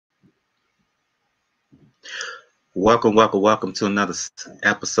Welcome to another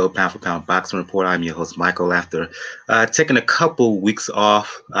episode, Pound for Pound Boxing Report. I'm your host, Michael. After taking a couple weeks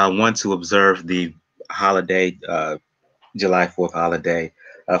off, I want to observe the holiday, July 4th holiday,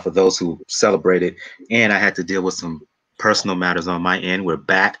 for those who celebrated, and I had to deal with some personal matters on my end. We're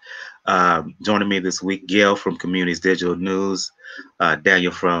back. Joining me this week, Gail from Communities Digital News,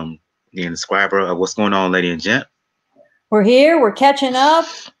 Daniel from the Inscriber. What's going on, lady and gent? We're here. We're catching up,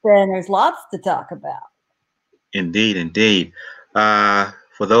 and there's lots to talk about. Indeed. For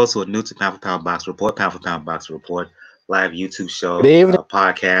those who are new to Pound for Pound Box Report, Pound for Pound Box Report, live YouTube show,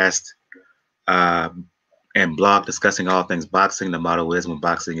 podcast, and blog discussing all things boxing. The motto is when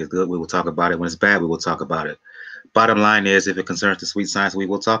boxing is good, we will talk about it. When it's bad, we will talk about it. Bottom line is, if it concerns the sweet science, we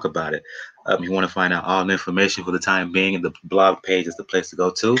will talk about it. If you want to find out all the information for the time being, the blog page is the place to go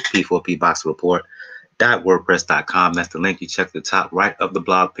to, p4pboxreport.wordpress.com. That's the link. You check the top right of the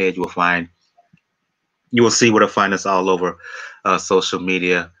blog page. You will see where to find us all over social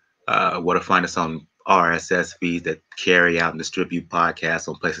media, where to find us on RSS feeds that carry out and distribute podcasts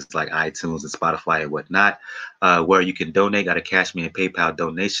on places like iTunes and Spotify and whatnot, where you can donate. Got a Cash Me and PayPal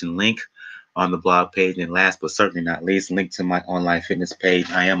donation link on the blog page. And last but certainly not least, link to my online fitness page.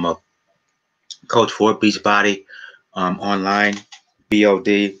 I am a coach for Beachbody online,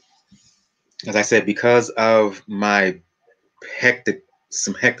 BOD. As I said, because of my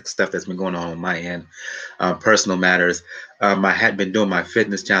some hectic stuff that's been going on my end, personal matters. I had been doing my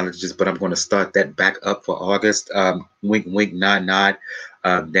fitness challenges, but I'm going to start that back up for August. Wink, wink, nod, nod,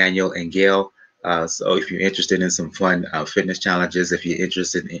 Daniel and Gail. So if you're interested in some fun fitness challenges, if you're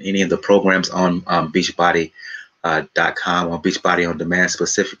interested in any of the programs on Beachbody.com or Beachbody on Demand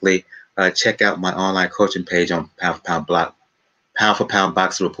specifically, check out my online coaching page on Pound for Pound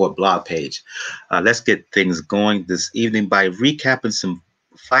Boxing Report blog page. Let's get things going this evening by recapping some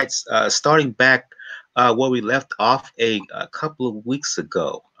fights, starting back where we left off a couple of weeks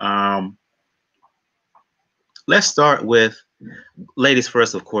ago. Let's start with, ladies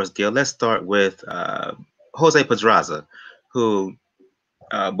first, of course, Gail. Let's start with Jose Pedraza, who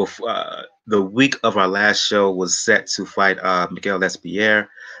before the week of our last show was set to fight Mikkel LesPierre.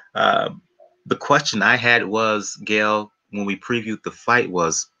 The question I had was, Gail, when we previewed the fight,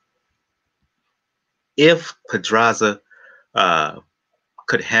 was if Pedraza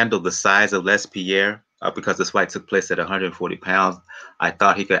could handle the size of LesPierre, because this fight took place at 140 pounds, I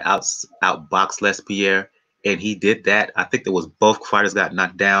thought he could outbox LesPierre, and he did that. I think there was both fighters got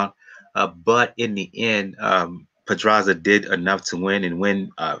knocked down, but in the end, Pedraza did enough to win and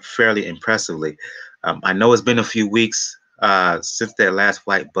win fairly impressively. I know it's been a few weeks since that last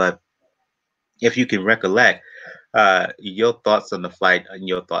fight, but if you can recollect, your thoughts on the fight and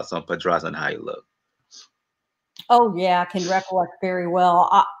your thoughts on Pedraza and how he looked. Oh yeah, I can recollect very well.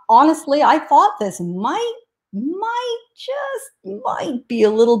 Honestly, I thought this might be a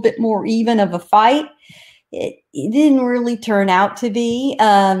little bit more even of a fight. It didn't really turn out to be.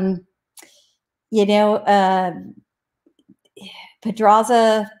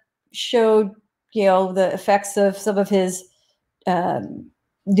 Pedraza showed, the effects of some of his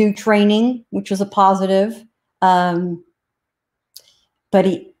new training, which was a positive. But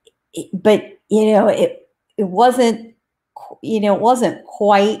it wasn't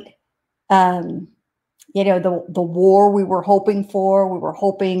quite, the war we were hoping for. We were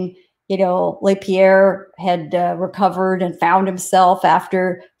hoping, LesPierre had recovered and found himself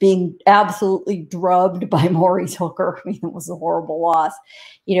after being absolutely drubbed by Maurice Hooker. I mean, it was a horrible loss.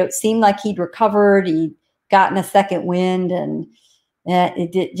 It seemed like he'd recovered. He'd gotten a second wind, and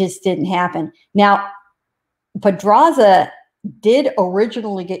it just didn't happen. Now, Pedraza did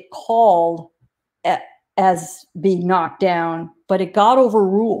originally get called as being knocked down, but it got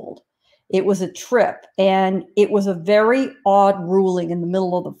overruled. It was a trip, and it was a very odd ruling in the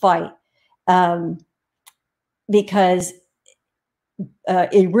middle of the fight, because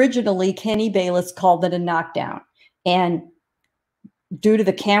originally Kenny Bayless called it a knockdown, and due to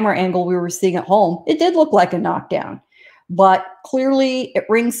the camera angle we were seeing at home, it did look like a knockdown. But clearly at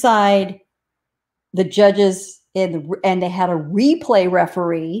ringside, the judges and they had a replay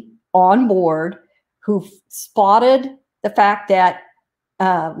referee on board who spotted the fact that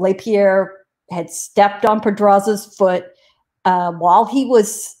LesPierre had stepped on Pedraza's foot while he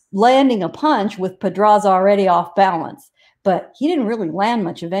was landing a punch with Pedraza already off balance. But he didn't really land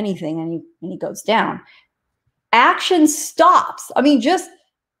much of anything, and he goes down. Action stops. I mean, just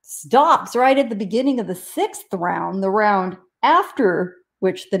stops right at the beginning of the 6th round, the round after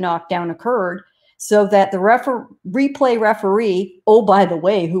which the knockdown occurred, so that the replay referee, oh, by the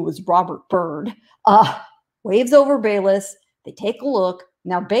way, who was Robert Byrd, waves over Bayless. They take a look.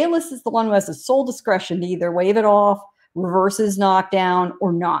 Now, Velez is the one who has the sole discretion to either wave it off, reverse his knockdown,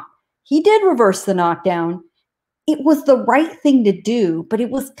 or not. He did reverse the knockdown. It was the right thing to do, but it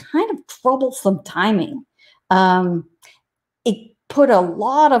was kind of troublesome timing. It put a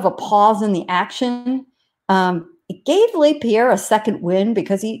lot of a pause in the action. It gave LesPierre a second win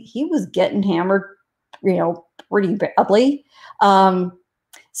because he was getting hammered, pretty badly.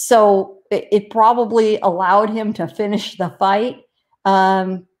 So it probably allowed him to finish the fight.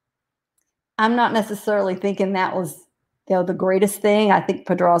 I'm not necessarily thinking that was the greatest thing. I think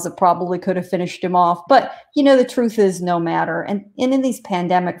Pedraza probably could have finished him off. But, the truth is no matter. And in these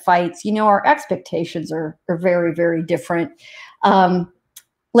pandemic fights, our expectations are very, very different.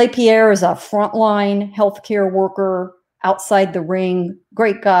 LesPierre is a frontline healthcare worker outside the ring.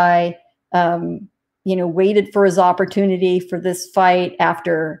 Great guy. Waited for his opportunity for this fight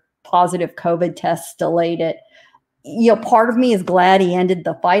after positive COVID tests delayed it. Part of me is glad he ended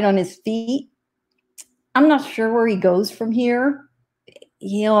the fight on his feet. I'm not sure where he goes from here.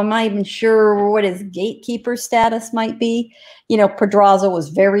 I'm not even sure what his gatekeeper status might be. Pedraza was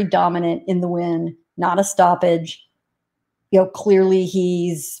very dominant in the win, not a stoppage. Clearly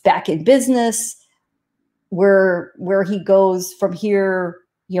he's back in business. Where he goes from here,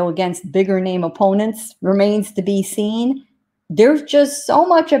 against bigger name opponents remains to be seen. There's just so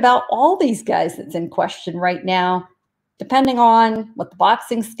much about all these guys that's in question right now, depending on what the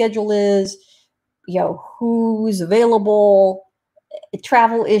boxing schedule is, who's available,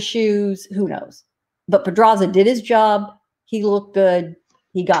 travel issues, who knows. But Pedraza did his job. He looked good.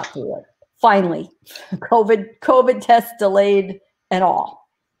 He got through it. Finally, COVID test delayed and all.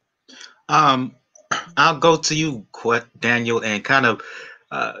 I'll go to you, Daniel, and kind of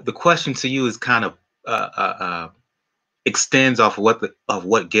the question to you is kind of extends off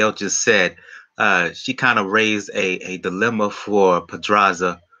what Gail just said. She kind of raised a dilemma for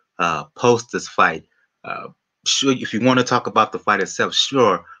Pedraza post this fight. Sure, if you want to talk about the fight itself,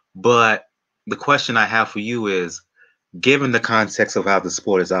 sure. But the question I have for you is, given the context of how the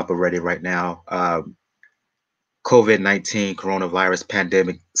sport is operating right now, COVID-19 coronavirus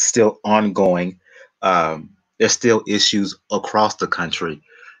pandemic still ongoing. There's still issues across the country.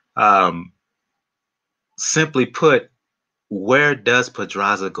 Simply put, where does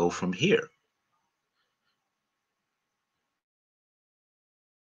Pedraza go from here?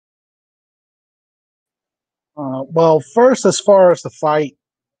 Well, first, as far as the fight,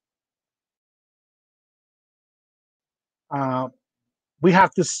 we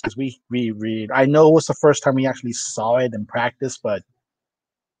have to, as we read. I know it was the first time we actually saw it in practice, but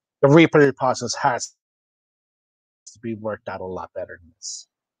the replay process has to be worked out a lot better than this.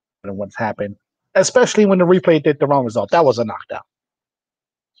 And what's happened, especially when the replay did the wrong result. That was a knockdown,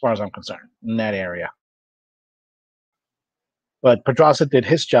 as far as I'm concerned, in that area. But Pedraza did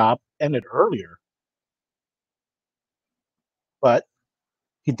his job, ended earlier. But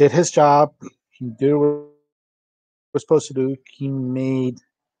he did his job. He did what he was supposed to do. He made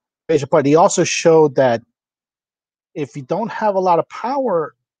a major point. He also showed that if you don't have a lot of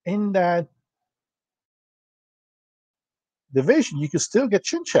power in that division, you can still get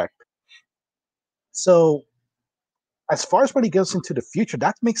chin checked. So as far as what he goes into the future,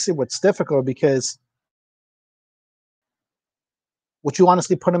 that makes it what's difficult, because would you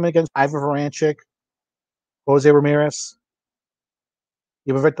honestly put him against Ivan Varanchik, Jose Ramirez,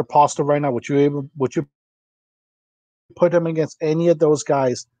 even Victor Postol right now? Would you put him against any of those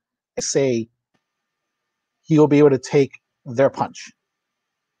guys and say he will be able to take their punch?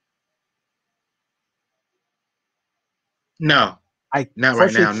 No, not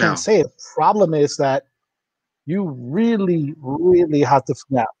right now. Can't say it. The problem is that you really, really have to.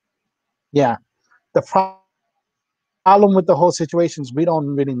 Yeah. The problem with the whole situation is we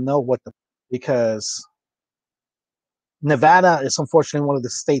don't really know because Nevada is unfortunately one of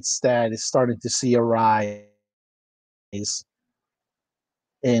the states that is starting to see a rise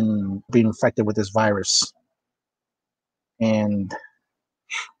in being infected with this virus. And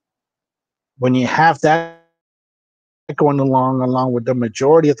when you have that going along with the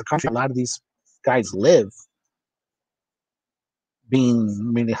majority of the country, a lot of these guys live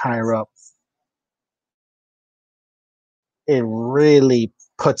being really higher up, it really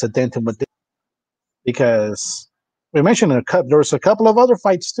puts a dent in with it, because we mentioned there was a couple of other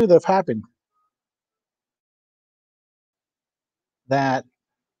fights too that have happened that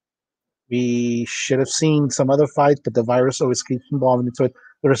we should have seen some other fights, but the virus always keeps involving into it.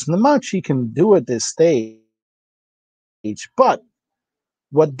 There isn't much he can do at this stage, but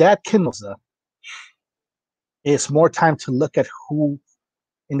what that can is more time to look at who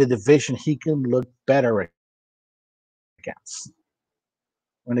in the division he can look better against.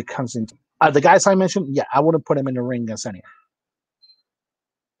 when it comes into the guys I mentioned. Yeah, I wouldn't put him in the ring against anyone.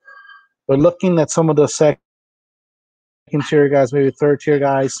 But looking at some of the second tier guys, maybe third tier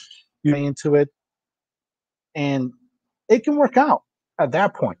guys, you into it, and it can work out at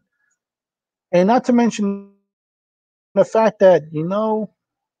that point. And not to mention the fact that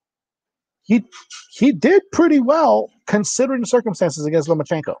he did pretty well considering the circumstances against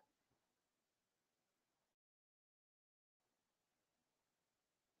Lomachenko.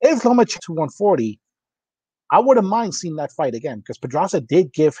 If Lomachenko to 140, I wouldn't mind seeing that fight again because Pedraza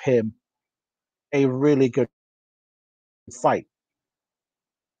did give him a really good fight.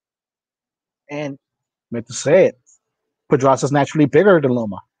 And meant to say it, Pedraza's naturally bigger than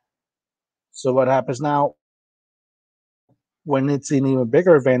Loma. So what happens now when it's an even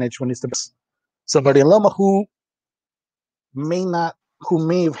bigger advantage when it's somebody in Loma who may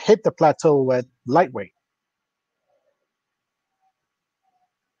have hit the plateau at lightweight?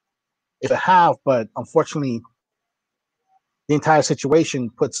 If they have, but unfortunately, the entire situation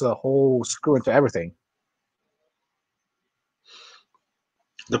puts a whole screw into everything.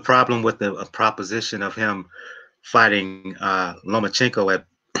 The problem with the proposition of him fighting Lomachenko at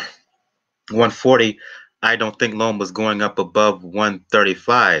 140, I don't think Loma was going up above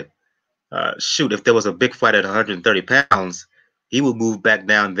 135. Shoot, if there was a big fight at 130 pounds, he would move back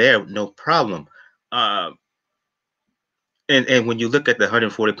down there, no problem. And when you look at the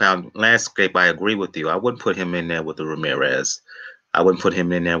 140-pound landscape, I agree with you. I wouldn't put him in there with the Ramirez. I wouldn't put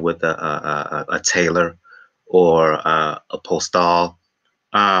him in there with a Taylor or a Postal,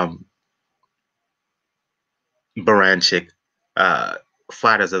 Baranchik,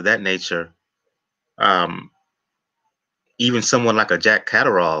 fighters of that nature. Even someone like a Jack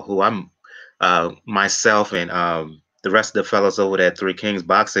Catterall, who I'm myself and the rest of the fellows over there at Three Kings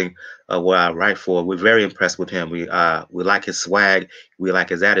Boxing, where I write for, we're very impressed with him. We like his swag, we like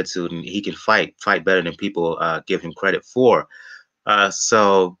his attitude, and he can fight better than people give him credit for.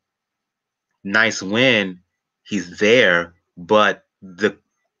 So nice win, he's there, but the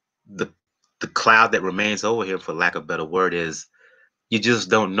cloud that remains over him, for lack of a better word, is you just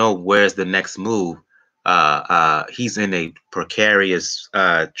don't know where's the next move. He's in a precarious,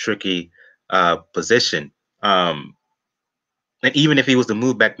 tricky position. And even if he was to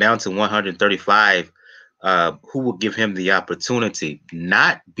move back down to 135, who will give him the opportunity?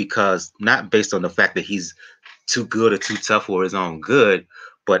 Not based on the fact that he's too good or too tough for his own good,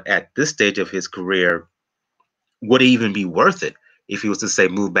 but at this stage of his career, would it even be worth it if he was to say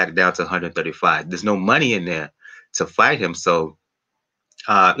move back down to 135? There's no money in there to fight him, so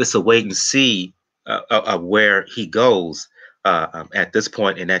it's a wait and see of where he goes at this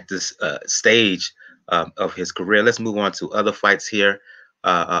point and at this stage of his career. Let's move on to other fights here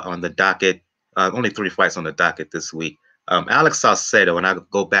on the docket. Only 3 fights on the docket this week. Alex Saucedo, and I'll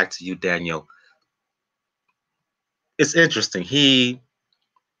go back to you, Daniel. It's interesting. He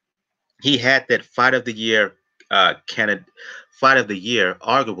had that fight of the year, fight of the year,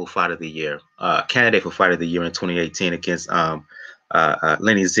 arguable fight of the year, candidate for fight of the year in 2018 against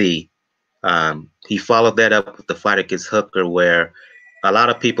Lenny Z. He followed that up with the fight against Hooker, where a lot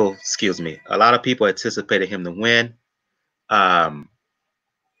of people anticipated him to win.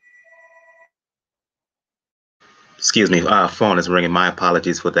 Excuse me, phone is ringing. My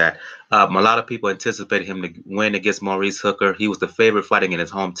apologies for that. A lot of people anticipated him to win against Maurice Hooker. He was the favorite fighting in his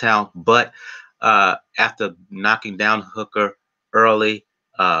hometown, but after knocking down Hooker early,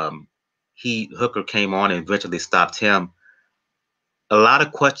 Hooker came on and eventually stopped him. A lot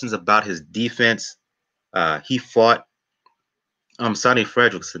of questions about his defense. He fought Sonny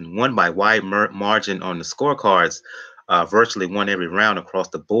Fredrickson, won by wide margin on the scorecards, virtually won every round across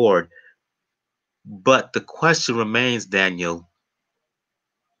the board. But the question remains, Daniel,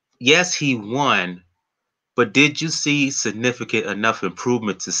 yes, he won, but did you see significant enough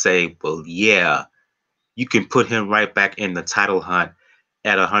improvement to say, well, yeah, you can put him right back in the title hunt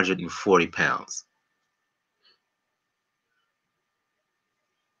at 140 pounds?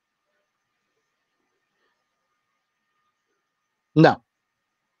 No.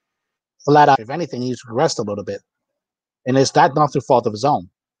 Flat out, if anything, he's regressed a little bit. And it's not through fault of his own.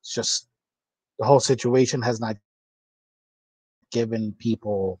 It's just the whole situation has not given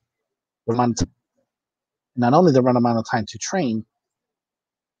people not only the run amount of time to train,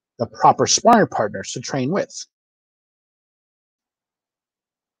 the proper sparring partners to train with.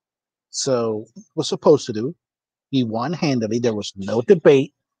 So was supposed to do. He won handily. There was no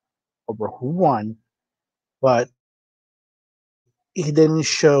debate over who won, but he didn't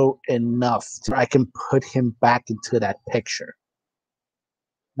show enough I can put him back into that picture.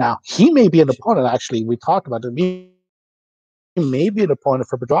 Now, he may be an opponent, actually. We talked about it. may be an opponent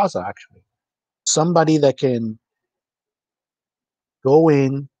for Pedraza, actually. Somebody that can go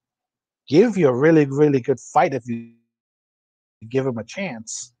in, give you a really, really good fight if you give him a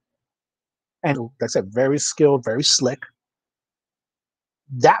chance. And like I said, very skilled, very slick.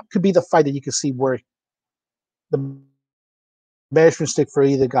 That could be the fight that you can see where the measuring stick for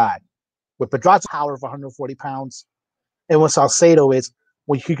either guy. With Pedraza's power of 140 pounds, and what Saucedo is,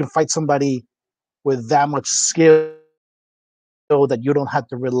 when you can fight somebody with that much skill that you don't have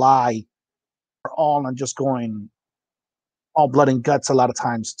to rely all on just going all blood and guts a lot of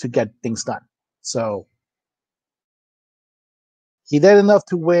times to get things done. So he did enough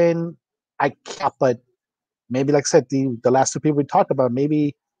to win. I can't, but maybe, like I said, the last two people we talked about,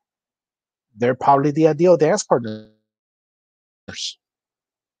 maybe they're probably the ideal dance partners.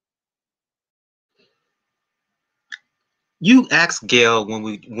 You asked Gail when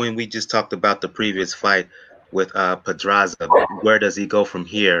we just talked about the previous fight with Pedraza, where does he go from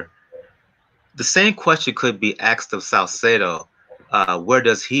here? The same question could be asked of Saucedo. Where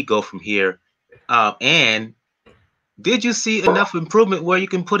does he go from here? And did you see enough improvement where you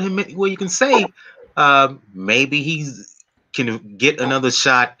can put him in, where you can say maybe he's can get another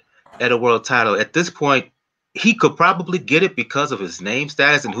shot at a world title? At this point, he could probably get it because of his name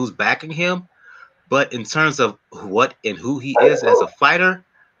status and who's backing him. But in terms of what and who he is as a fighter,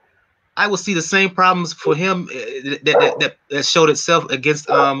 I will see the same problems for him that showed itself against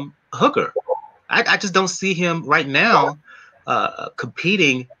Hooker. I just don't see him right now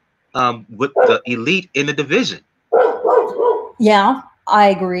competing with the elite in the division. Yeah, I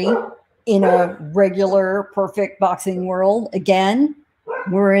agree. In a regular, perfect boxing world, again,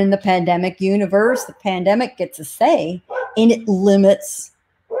 we're in the pandemic universe. The pandemic gets a say, and it limits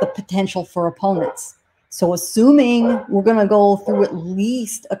the potential for opponents. So assuming we're going to go through at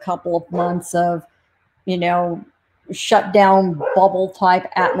least a couple of months of, shut down bubble type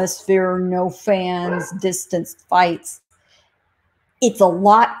atmosphere, no fans, distanced fights, it's a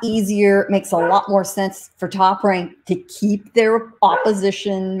lot easier, makes a lot more sense for Top Rank to keep their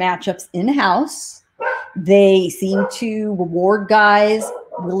opposition matchups in-house. They seem to reward guys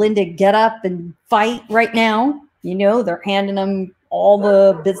willing to get up and fight right now. They're handing them all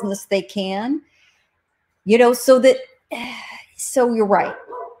the business they can. So you're right.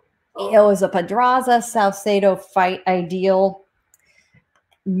 Is a Pedraza Saucedo fight ideal?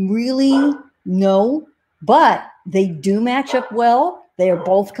 Really? No. But they do match up well. They are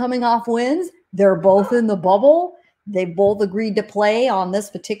both coming off wins. They're both in the bubble. They both agreed to play on this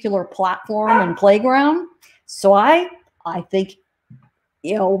particular platform and playground. So I think,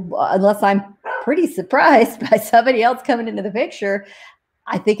 unless I'm pretty surprised by somebody else coming into the picture,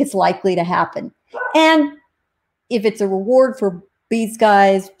 I think it's likely to happen. And if it's a reward for these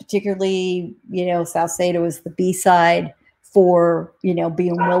guys, particularly, Saucedo is the B side for,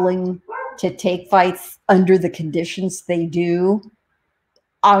 being willing to take fights under the conditions they do,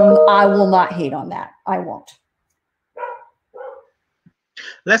 I will not hate on that. I won't.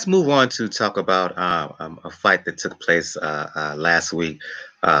 Let's move on to talk about a fight that took place last week.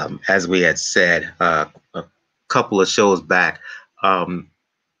 As we had said a couple of shows back,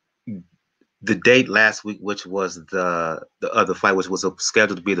 the date last week, which was the other fight, which was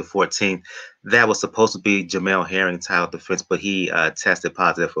scheduled to be the 14th, that was supposed to be Jamel Herring title defense, but he tested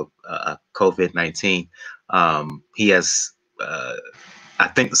positive for COVID-19. He has, I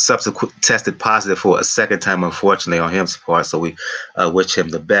think, subsequent tested positive for a second time, unfortunately, on his part. So we wish him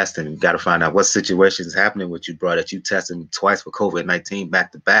the best, and got to find out what situation is happening with you, bro, that you tested twice for COVID-19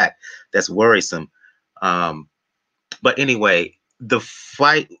 back to back. That's worrisome. But anyway, the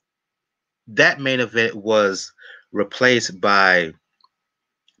fight. That main event was replaced by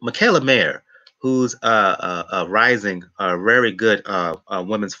Mikeala Mayer, who's a rising, very good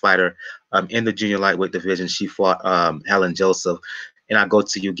women's fighter in the junior lightweight division. She fought Helen Joseph. And I go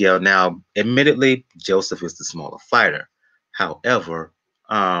to you, Gail. Now, admittedly, Joseph is the smaller fighter. However,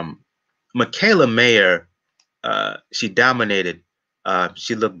 Mikeala Mayer, she dominated.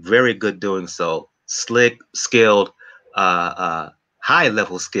 She looked very good doing so. Slick, skilled,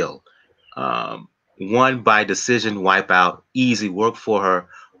 high-level skill. Won by decision, wipeout, easy work for her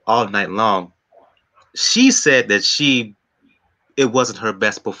all night long. She said that it wasn't her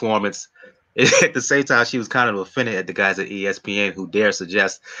best performance. At the same time, she was kind of offended at the guys at ESPN who dare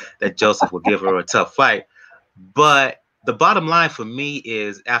suggest that Joseph would give her a tough fight. But the bottom line for me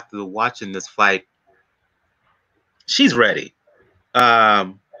is, after watching this fight, she's ready.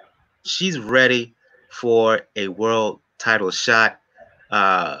 She's ready for a world title shot.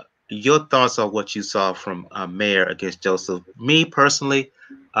 Your thoughts on what you saw from Mayer against Joseph? Me personally,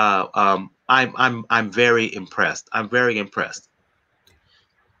 I'm I'm very impressed. I'm very impressed.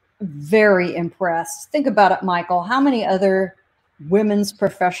 Very impressed. Think about it, Michael. How many other women's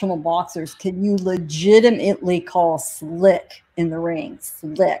professional boxers can you legitimately call slick in the ring?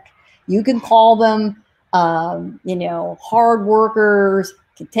 Slick. You can call them, hard workers,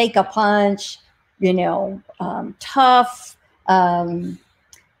 can take a punch, tough,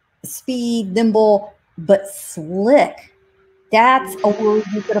 speed, nimble, but slick. That's a word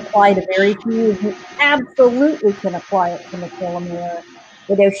you could apply to very few. You absolutely can apply it to Mikeala Mayer.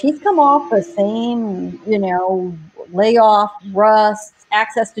 She's come off the same, layoff, rust,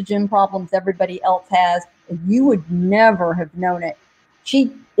 access to gym problems everybody else has, and you would never have known it.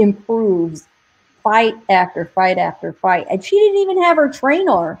 She improves fight after fight after fight. And she didn't even have her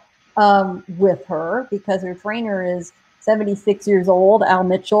trainer with her, because her trainer is 76 years old, Al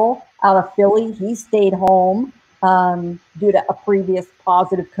Mitchell, out of Philly. He stayed home due to a previous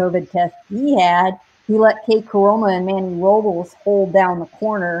positive COVID test he had. He let Kate Karoma and Manny Robles hold down the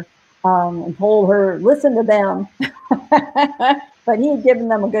corner and told her, listen to them. But he had given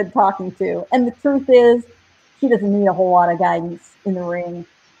them a good talking to. And the truth is, she doesn't need a whole lot of guidance in the ring.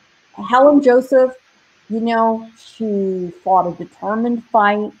 Helen Joseph, she fought a determined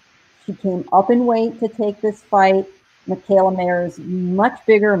fight. She came up in weight to take this fight. Mikeala Mayer is much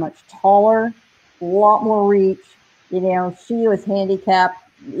bigger, much taller, a lot more reach. She was handicapped,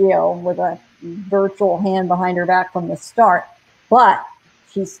 with a virtual hand behind her back from the start. But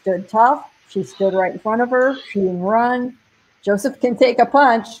she stood tough. She stood right in front of her. She didn't run. Joseph can take a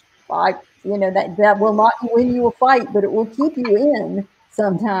punch. That will not win you a fight, but it will keep you in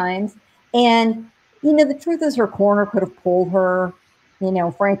sometimes. And, the truth is, her corner could have pulled her,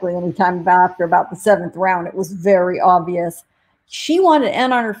 frankly, anytime after about the 7th round. It was very obvious. She wanted to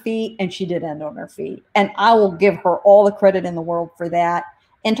end on her feet, and she did end on her feet. And I will give her all the credit in the world for that.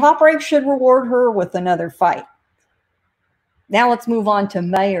 And Top Rank should reward her with another fight. Now let's move on to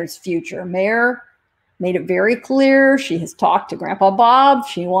Mayer's future. Mayer made it very clear. She has talked to Grandpa Bob.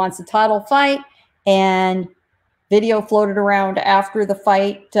 She wants a title fight. And video floated around after the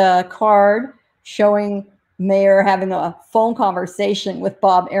fight card showing Mayer having a phone conversation with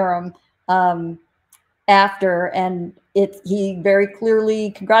Bob Arum after. And he very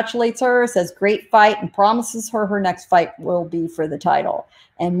clearly congratulates her, says great fight, and promises her next fight will be for the title.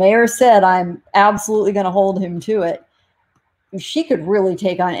 And Mayer said, I'm absolutely going to hold him to it. She could really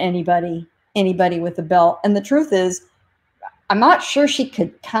take on anybody with a belt. And the truth is, I'm not sure she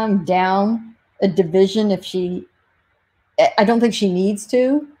could come down a division I don't think she needs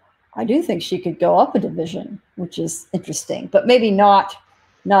to. I do think she could go up a division, which is interesting, but maybe not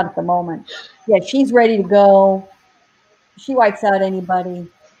at the moment. Yeah, she's ready to go. She wipes out anybody,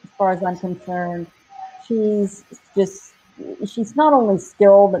 as far as I'm concerned. She's not only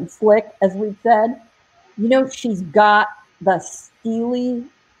skilled and slick, as we've said, she's got the steely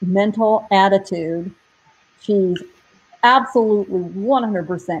mental attitude. She's absolutely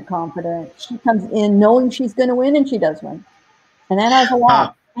 100% confident. She comes in knowing she's going to win, and she does win. And that has a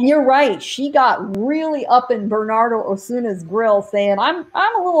lot. And you're right. She got really up in Bernardo Osuna's grill saying, I'm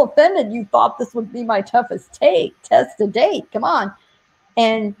a little offended you thought this would be my toughest test to date. Come on.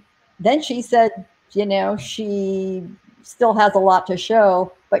 And then she said, she still has a lot to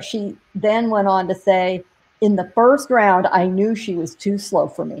show. But she then went on to say, in the first round, I knew she was too slow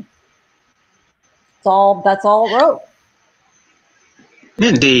for me. That's all it wrote.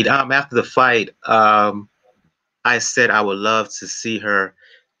 Indeed. After the fight, I said I would love to see her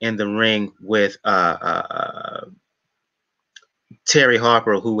in the ring with Terry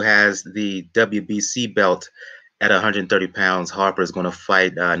Harper, who has the WBC belt at 130 pounds. Harper is going to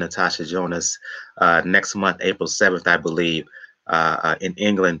fight Natasha Jonas next month, April 7th, I believe, in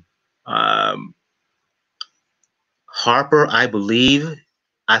England. Harper,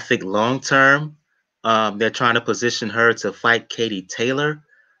 I think long term, they're trying to position her to fight Katie Taylor.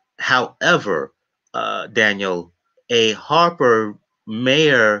 However, Daniel, a Harper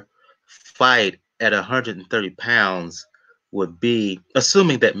Mayer fight at 130 pounds would be,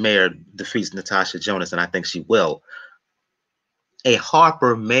 assuming that Mayer defeats Natasha Jonas, and I think she will, a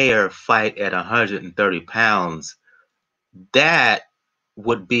Harper Mayer fight at 130 pounds, that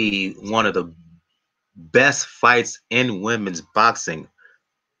would be one of the best fights in women's boxing,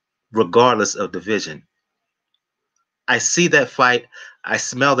 regardless of division. I see that fight. I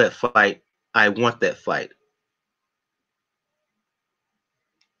smell that fight. I want that fight.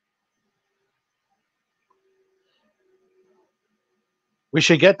 We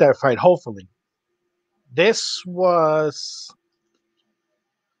should get that fight, hopefully. This was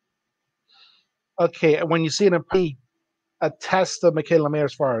okay. When you see it in play, a test of Mikeala Mayer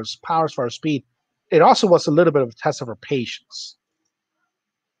as far as power, as far as speed. It also was a little bit of a test of her patience,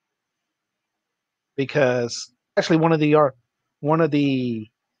 because actually one of the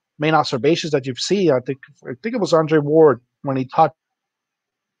main observations that you see, I think it was Andre Ward when he talked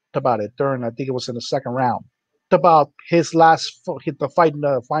about it during, I think it was in the second round, about his last hit, the fight in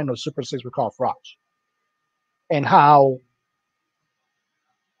the final Super 6 with Carl Froch, and how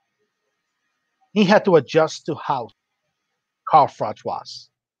he had to adjust to how Carl Froch was.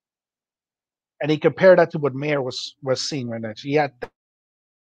 And he compared that to what Mayer was seeing right now. She had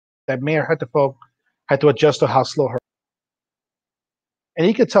that Mayer had to adjust to how slow her. And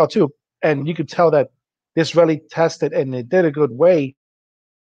you could tell too, and you could tell that this really tested, and it did a good way,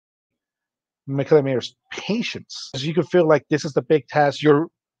 Mikeala Mayer's patience. Because you could feel like this is the big test. You're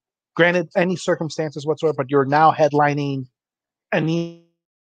granted any circumstances whatsoever, but you're now headlining an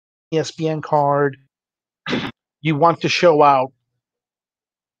ESPN card. You want to show out.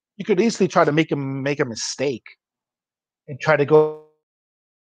 You could easily try to make a mistake and try to go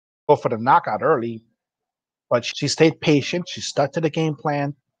for the knockout early, but she stayed patient. She stuck to the game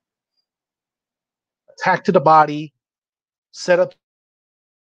plan, attack to the body, set up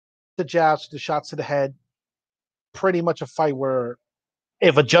the jabs, the shots to the head. Pretty much a fight where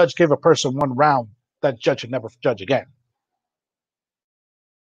if a judge gave a person one round, that judge would never judge again.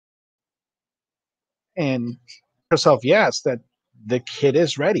 And herself, yes, that the kid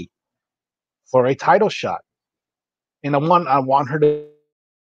is ready for a title shot. And I want her to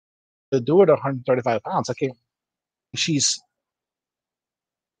do it at 135 pounds. I can't. She's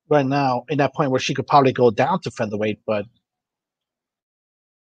right now in that point where she could probably go down to featherweight, but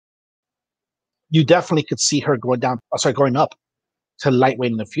you definitely could see her going up to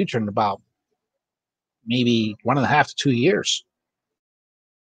lightweight in the future in about maybe 1.5 to 2 years.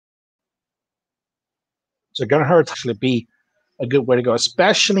 So gonna her to actually be a good way to go,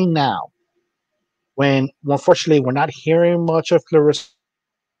 especially now when unfortunately we're not hearing much of Clarissa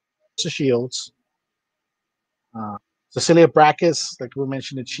Shields. Cecilia Brækhus, like we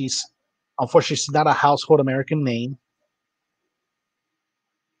mentioned, that she's not a household American name.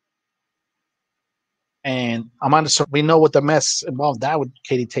 And we know what the mess involved that with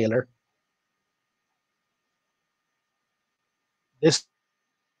Katie Taylor. This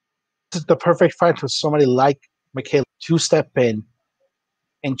is the perfect fight for somebody like Mikeala to step in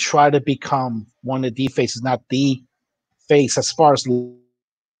and try to become one of the faces, not the face as far as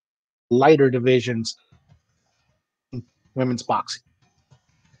lighter divisions in women's boxing.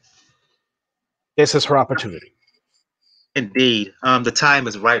 This is her opportunity. Indeed. The time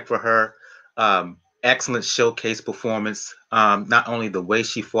is right for her. Excellent showcase performance. Not only the way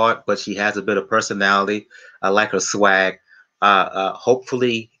she fought, but she has a bit of personality. I like her swag.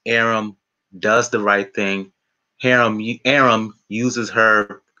 Hopefully, Arum does the right thing. Arum uses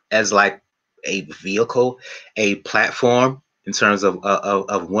her as like a vehicle, a platform in terms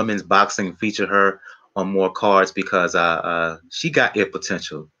of women's boxing. Feature her on more cards because she got it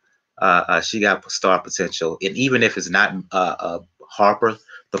potential. She got star potential, and even if it's not Harper,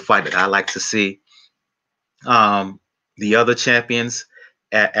 the fight that I like to see. The other champions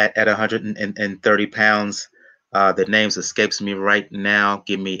at 130 pounds, the names escapes me right now.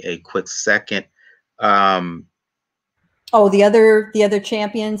 Give me a quick second. The other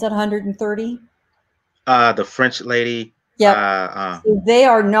champions at 130. The French lady. Yeah, so they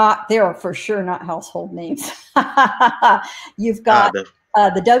are for sure not household names. You've got the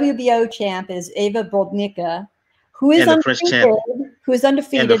WBO champ is Eva Brodnicka, who is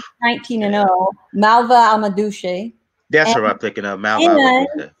undefeated, 19-0. Malva Almadouche. That's her I'm thinking of, Malva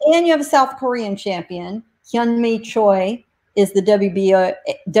Almadouche. And you have a South Korean champion, Hyunmi Choi, is the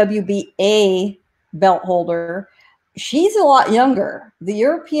WBA belt holder. She's a lot younger. The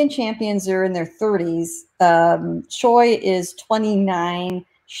European champions are in their 30s. Choi is 29.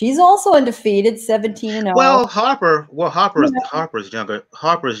 She's also undefeated, 17-0. Harper's younger.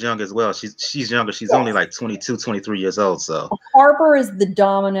 Harper's young as well. She's younger. She's only like 22, 23 years old. So Harper is the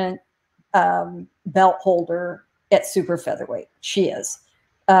dominant belt holder at super featherweight. She is.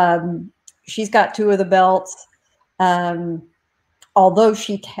 She's got 2 of the belts. Although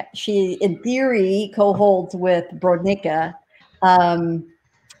she in theory co-holds with Brodnicka, one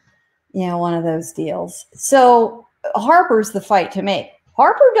of those deals. So Harper's the fight to make.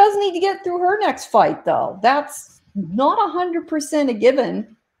 Harper does need to get through her next fight, though. That's not 100% a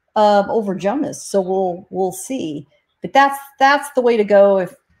given over Jonas. So we'll see. But that's the way to go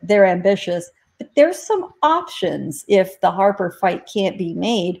if they're ambitious. But there's some options if the Harper fight can't be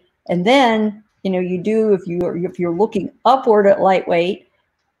made, and then. You do if you're looking upward at lightweight,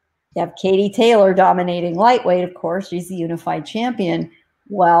 You have Katie Taylor dominating lightweight, of course. She's the unified champion.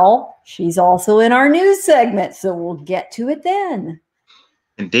 Well, she's also in our news segment, so we'll get to it then.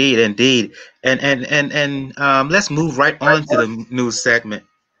 Indeed, indeed. And let's move right on to the news segment.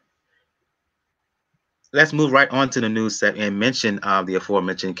 Let's move right on to the news segment and mention the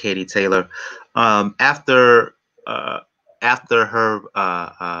aforementioned Katie Taylor. After her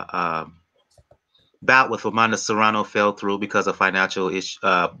bout with Amanda Serrano fell through because of financial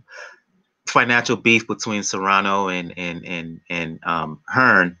beef between Serrano and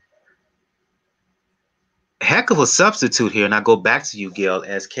Hearn. Heck of a substitute here, and I go back to you, Gail,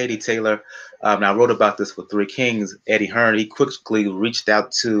 as Katie Taylor. And I wrote about this for Three Kings. Eddie Hearn, he quickly reached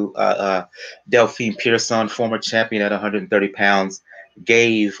out to Delfine Persoon, former champion at 130 pounds,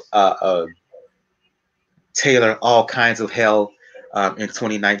 gave Taylor all kinds of hell in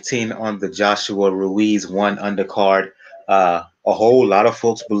 2019 on the Joshua Ruiz 1 undercard. A whole lot of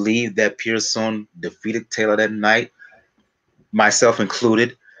folks believe that Persoon defeated Taylor that night, myself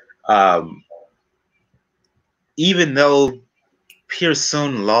included. Even though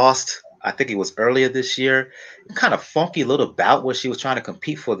Persoon lost, I think it was earlier this year, kind of funky little bout where she was trying to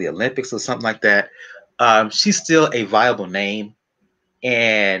compete for the Olympics or something like that. She's still a viable name,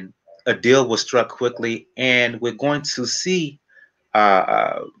 and a deal was struck quickly, and we're going to see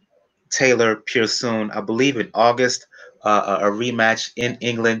Taylor Persoon, I believe in August, a rematch in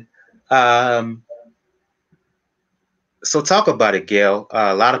England. So talk about it, Gail.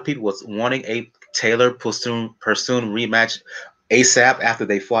 A lot of people was wanting a Taylor Persoon rematch ASAP after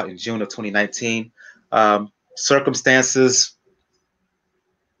they fought in June of 2019. Circumstances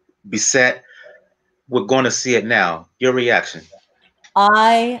beset. We're going to see it now. Your reaction?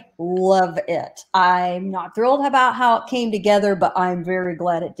 I love it. I'm not thrilled about how it came together, but I'm very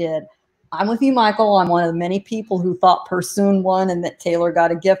glad it did. I'm with you, Michael. I'm one of the many people who thought Persoon won and that Taylor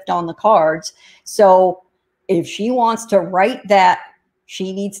got a gift on the cards. So if she wants to write that,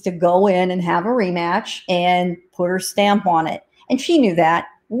 she needs to go in and have a rematch and put her stamp on it. And she knew that.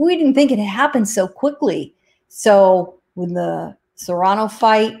 We didn't think it happened so quickly. So when the Serrano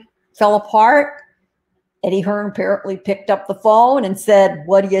fight fell apart, Eddie Hearn apparently picked up the phone and said,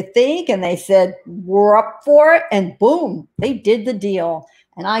 "What do you think?" And they said, "We're up for it." And boom, they did the deal.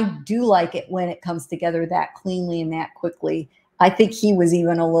 And I do like it when it comes together that cleanly and that quickly. I think he was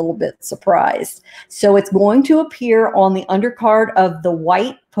even a little bit surprised. So it's going to appear on the undercard of the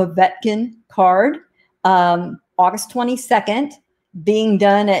White Povetkin card, August 22nd, being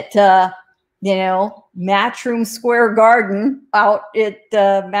done at, Matchroom Square Garden out at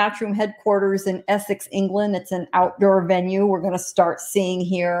Matchroom headquarters in Essex, England. It's an outdoor venue. We're going to start seeing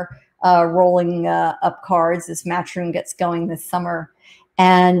here rolling up cards as Matchroom gets going this summer.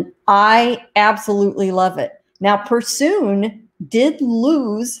 And I absolutely love it. Now, Persoon did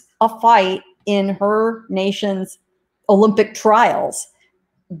lose a fight in her nation's Olympic trials.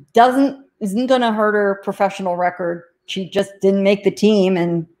 Isn't going to hurt her professional record. She just didn't make the team,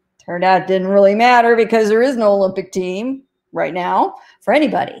 and turned out it didn't really matter because there is no Olympic team right now for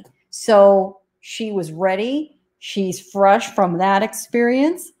anybody. So she was ready. She's fresh from that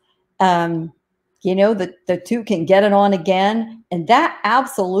experience. The two can get it on again. And that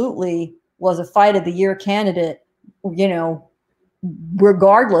absolutely was a fight of the year candidate,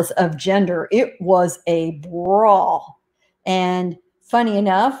 regardless of gender. It was a brawl. And funny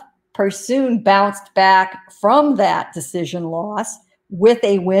enough, Persoon bounced back from that decision loss with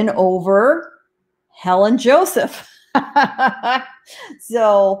a win over Helen Joseph.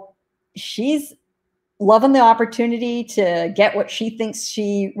 So she's loving the opportunity to get what she thinks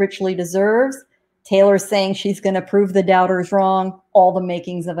she richly deserves. Taylor's saying she's going to prove the doubters wrong. All the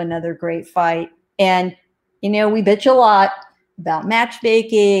makings of another great fight. And, we bitch a lot about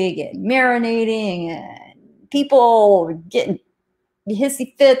matchmaking and marinating and people getting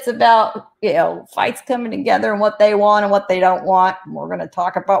hissy fits about, fights coming together and what they want and what they don't want. And we're going to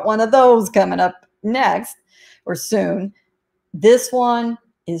talk about one of those coming up next or soon. This one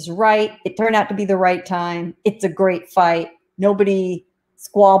is right. It turned out to be the right time. It's a great fight. Nobody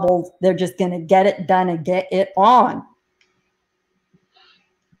squabbled. They're just going to get it done and get it on.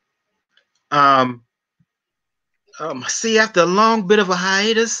 See, after a long bit of a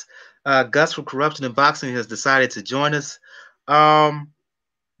hiatus, Gus from Corruption in Boxing has decided to join us. I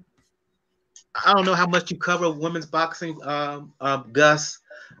don't know how much you cover women's boxing, Gus,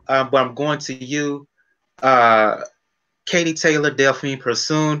 but I'm going to you. Katie Taylor, Delfine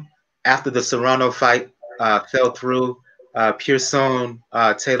Persoon, after the Serrano fight fell through, Persoon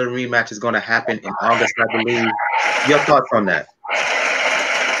Taylor rematch is going to happen in August, I believe. Your thoughts on that?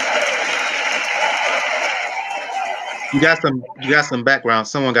 You got some background.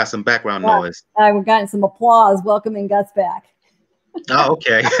 Someone got some background Yeah, noise. I've gotten some applause welcoming Gus back. Oh,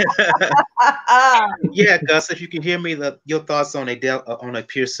 okay. Yeah, Gus, if you can hear me, your thoughts on a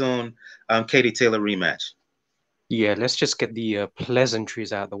Persoon Katie Taylor rematch. Yeah, let's just get the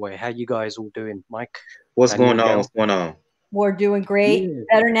pleasantries out of the way. How you guys all doing, Mike? What's Daniel, going on? Gail? What's going on? We're doing great. Yeah.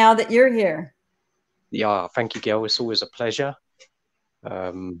 Better now that you're here. Yeah, thank you, Gail. It's always a pleasure.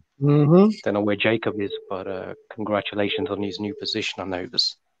 Mm-hmm. Don't know where Jacob is, but congratulations on his new position. I know it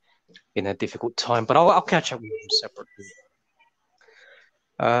was in a difficult time, but I'll catch up with him separately.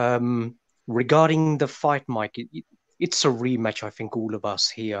 Regarding the fight, Mike, it's a rematch. I think all of us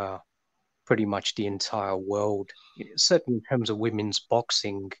here, pretty much the entire world, certainly in terms of women's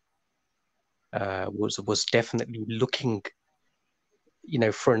boxing, was definitely looking,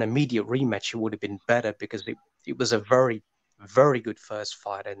 for an immediate rematch. It would have been better because it was a very, very good first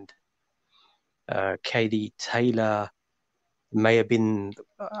fight, and Katie Taylor may have been.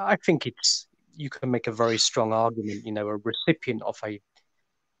 I think you can make a very strong argument. A recipient of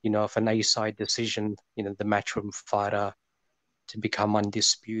of an A-side decision. The matchroom fighter to become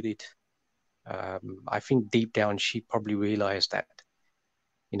undisputed. I think deep down she probably realized that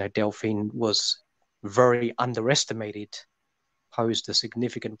Delfine was very underestimated, posed a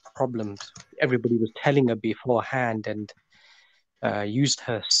significant problem. Everybody was telling her beforehand, and used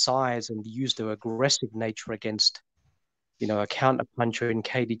her size and used her aggressive nature against a counterpuncher in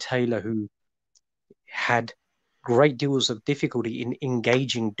Katie Taylor, who had great deals of difficulty in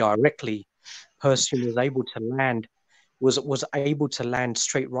engaging directly. Persoon was able to land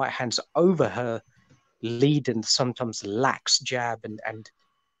straight right hands over her lead and sometimes lax jab, and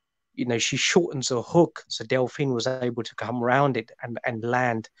she shortens her hook, so Delfine was able to come around it and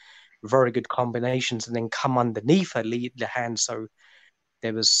land very good combinations and then come underneath her lead the hand. So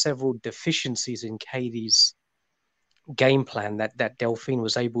there was several deficiencies in Katie's game plan that Delfine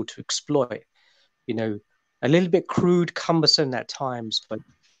was able to exploit. A little bit crude, cumbersome at times, but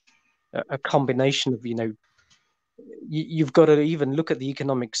a combination of you've got to even look at the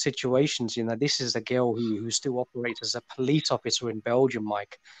economic situations. This is a girl who still operates as a police officer in Belgium,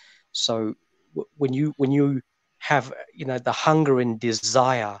 Mike. So when you have the hunger and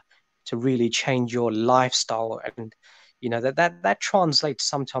desire to really change your lifestyle, and that translates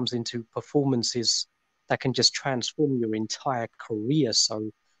sometimes into performances that can just transform your entire career.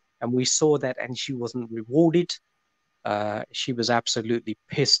 So, and we saw that, and she wasn't rewarded. She was absolutely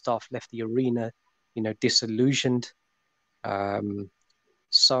pissed off, left the arena, disillusioned.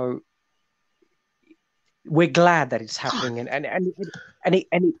 So we're glad that it's happening,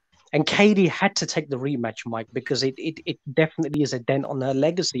 and Katie had to take the rematch, Mike, because it definitely is a dent on her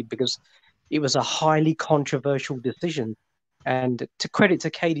legacy, because it was a highly controversial decision. And to credit to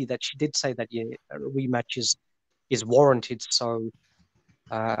Katie, that she did say that a rematch is warranted. So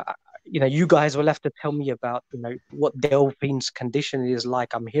you guys will have to tell me about what Delphine's condition is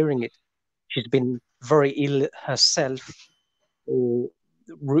like. I'm hearing it. She's been very ill herself, or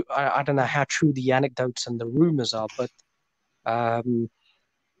I don't know how true the anecdotes and the rumors are, but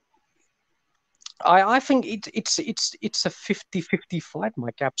I think it's a 50-50 fight,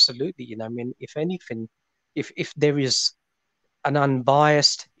 Mike. Absolutely. I mean, if anything, if there is an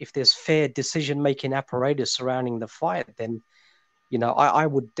unbiased, if there's fair decision-making apparatus surrounding the fight, then I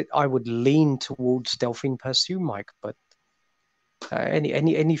would lean towards Delfine Persoon, Mike. But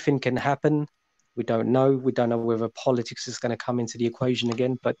anything can happen. We don't know. We don't know whether politics is going to come into the equation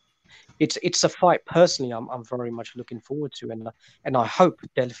again. But it's a fight. Personally, I'm very much looking forward to, and I hope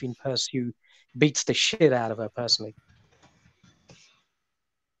Delfine Persoon beats the shit out of her personally.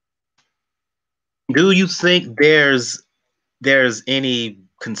 Do you think there's any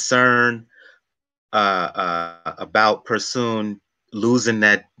concern about Persoon losing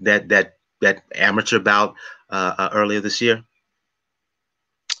that amateur bout earlier this year?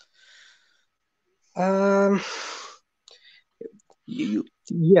 I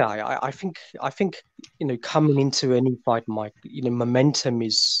think coming into any fight, Mike, momentum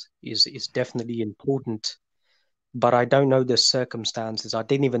is definitely important, but I don't know the circumstances. I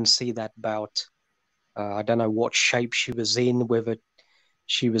didn't even see that bout. I don't know what shape she was in, whether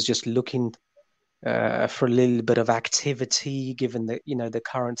she was just looking for a little bit of activity, given the the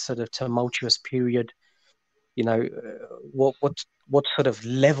current sort of tumultuous period. What sort of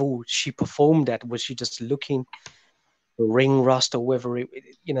level she performed at? Was she just looking for ring rust, or whether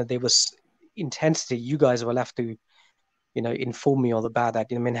there was intensity? You guys will have to inform me all about that.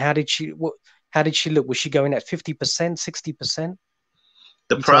 I mean, how did she look? Was she going at 50%, 60%?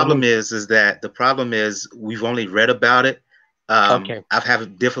 The problem is we've only read about it. Okay. I've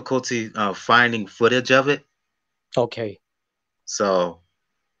had difficulty finding footage of it. Okay. So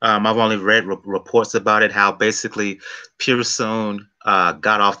I've only read reports about it, how basically Persoon got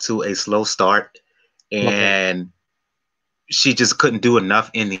off to a slow start, Okay. and she just couldn't do enough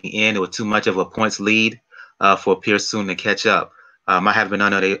in the end. It was too much of a points lead for Persoon to catch up. I have been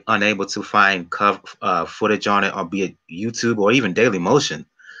unable to find footage on it, albeit YouTube or even Daily Motion,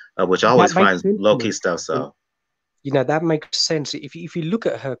 which always That makes finds sense to low key me. stuff. So You know, that makes sense. If you look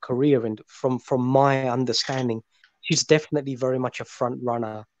at her career, and from my understanding, she's definitely very much a front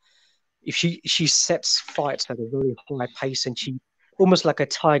runner. If she sets fights at a very high pace, and she almost like a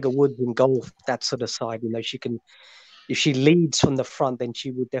Tiger Woods in golf, that sort of side. You know, she can, if she leads from the front, then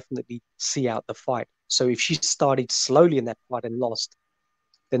she will definitely see out the fight. So if she started slowly in that fight and lost,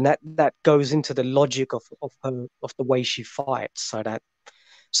 then that goes into the logic of her, of the way she fights.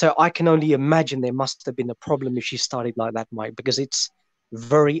 So I can only imagine there must have been a problem if she started like that, Mike, because it's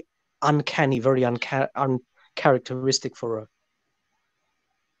very uncanny, very uncharacteristic for her.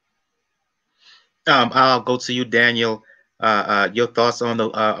 I'll go to you, Daniel. Your thoughts on the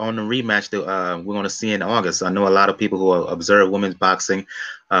rematch that we're going to see in August. I know a lot of people who observe women's boxing,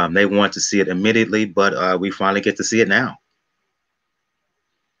 they want to see it immediately, but we finally get to see it now.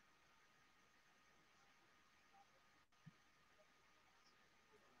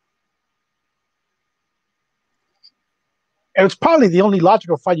 And it's probably the only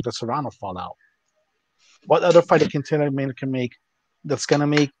logical fight the Serrano fallout. What other fight a contender can make that's going to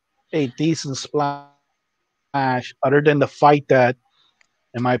make a decent splash other than the fight that,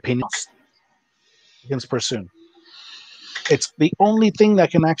 in my opinion, against Persoon? It's the only thing that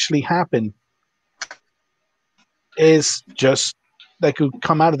can actually happen is just that could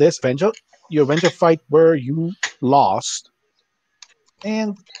come out of this you avenge a fight where you lost,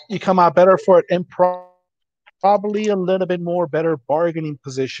 and you come out better for it, and probably a little bit more better bargaining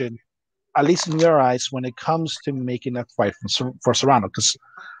position, at least in your eyes, when it comes to making that fight for Serrano, because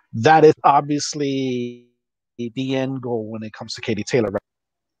that is obviously the end goal when it comes to Katie Taylor. Right?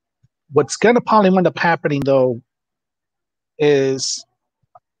 What's going to probably end up happening, though, is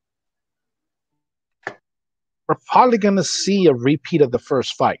we're probably going to see a repeat of the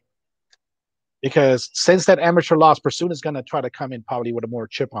first fight. Because since that amateur loss, Persoon is going to try to come in probably with a more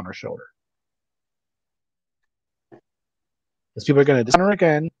chip on her shoulder. Because people are going to dishonor her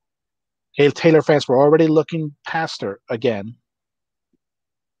again. Katie Taylor fans were already looking past her again.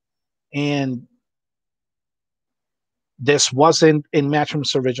 And this wasn't in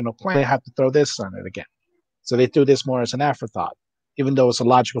Matchroom's original plan. They have to throw this on it again. So they threw this more as an afterthought, even though it's a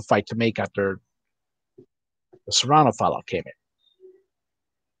logical fight to make after the Serrano fallout came in.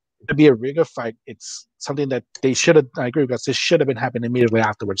 To be a rigor fight, it's something that they should have. I agree with us. This should have been happening immediately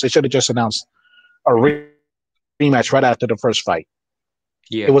afterwards. They should have just announced a rematch right after the first fight.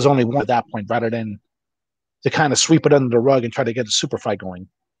 Yeah. It was only one at that point, rather than to kind of sweep it under the rug and try to get a super fight going.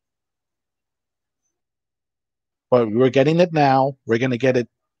 But we're getting it now. We're going to get it.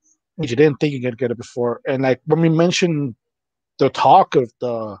 You didn't think you could get it before. And like when we mentioned the talk of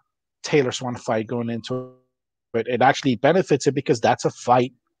the Taylor Swan fight going into it, it actually benefits it because that's a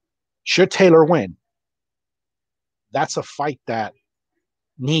fight. Should Taylor win, that's a fight that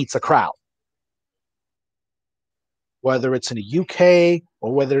needs a crowd. Whether it's in the UK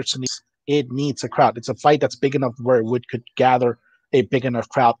or whether it's in the, it needs a crowd. It's a fight that's big enough where it could gather a big enough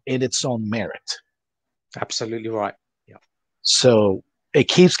crowd in its own merit. Absolutely right. Yeah. So it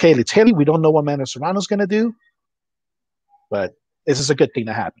keeps Kaylee Taylor. We don't know what Mano Serrano's going to do, but this is a good thing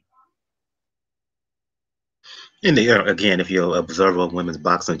to happen. In the again, if you're an observer of women's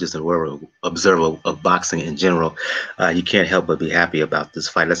boxing, just a observer of boxing in general, you can't help but be happy about this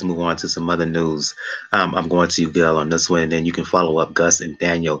fight. Let's move on to some other news. I'm going to you, Gil, on this one, and then you can follow up Gus and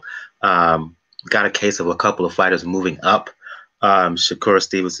Daniel. Got a case of a couple of fighters moving up. Shakur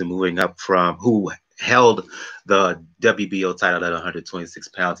Stevenson moving up from who held the WBO title at 126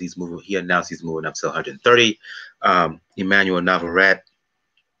 pounds. He announced he's moving up to 130. Emanuel Navarrete,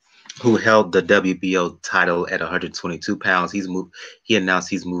 who held the WBO title at 122 pounds. He announced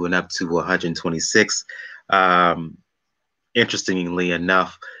he's moving up to 126. Interestingly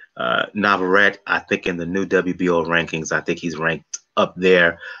enough, Navarrete, I think in the new WBO rankings, I think he's ranked up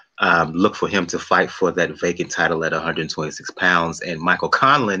there. Look for him to fight for that vacant title at 126 pounds. And Michael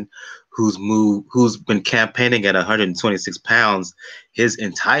Conlan, who's been campaigning at 126 pounds his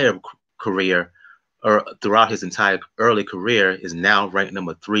entire career, or throughout his entire early career, is now ranked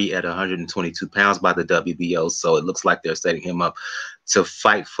number 3 at 122 pounds by the WBO. So it looks like they're setting him up to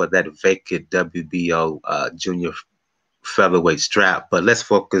fight for that vacant WBO junior featherweight strap. But let's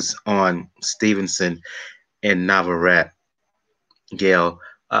focus on Stevenson and Navarrete. Gail,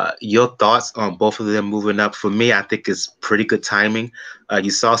 Your thoughts on both of them moving up? For me, I think it's pretty good timing.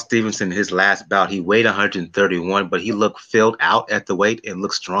 You saw Stevenson his last bout. He weighed 131, but he looked filled out at the weight and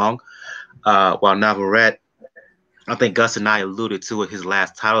looked strong. While Navarrete, I think Gus and I alluded to it, his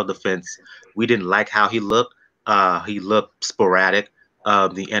last title defense. We didn't like how he looked. He looked sporadic.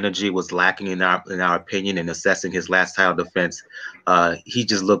 The energy was lacking in our opinion in assessing his last title defense. He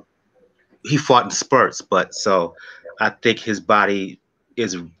just looked. He fought in spurts, but so I think his body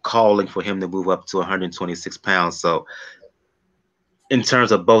is calling for him to move up to 126 pounds. So in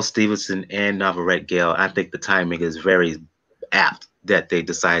terms of both Stevenson and Navarrete, Gail, I think the timing is very apt that they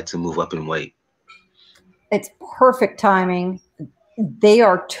decided to move up in weight. It's perfect timing. They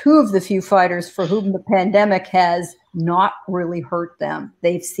are two of the few fighters for whom the pandemic has not really hurt them.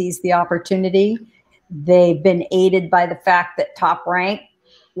 They've seized the opportunity. They've been aided by the fact that Top Rank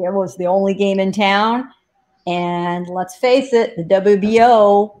was the only game in town. And let's face it, the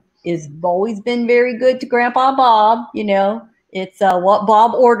WBO has always been very good to Grandpa Bob. You know, it's what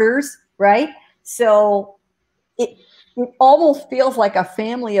Bob orders, right? So it almost feels like a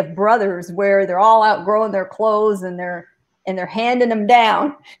family of brothers where they're all outgrowing their clothes and they're handing them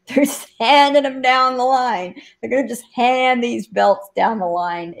down. They're just handing them down the line. They're going to just hand these belts down the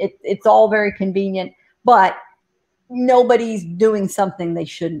line. It's all very convenient, but nobody's doing something they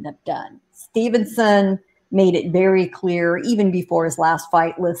shouldn't have done. Stevenson made it very clear, even before his last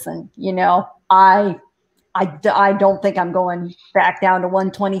fight, listen, you know, I don't think I'm going back down to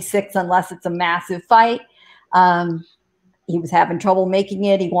 126 unless it's a massive fight. He was having trouble making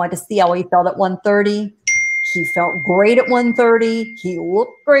it. He wanted to see how he felt at 130. He felt great at 130. He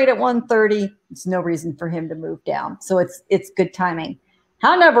looked great at 130. There's no reason for him to move down. So it's good timing.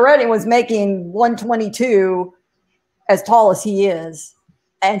 How Navarrete was making 122 as tall as he is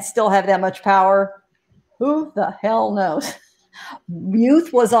and still have that much power, who the hell knows?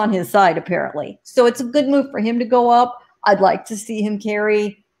 Youth was on his side, apparently. So it's a good move for him to go up. I'd like to see him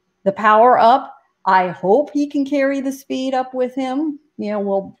carry the power up. I hope he can carry the speed up with him. You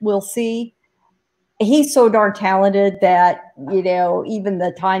know, we'll see. He's so darn talented that, you know, even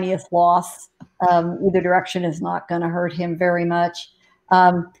the tiniest loss either direction is not going to hurt him very much.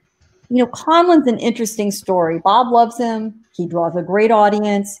 You know, Conlan's an interesting story. Bob loves him. He draws a great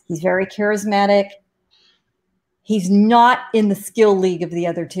audience. He's very charismatic. He's not in the skill league of the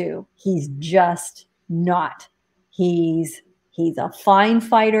other two. He's just not. He's a fine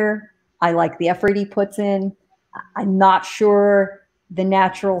fighter. I like the effort he puts in. I'm not sure the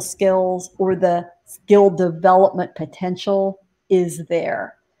natural skills or the skill development potential is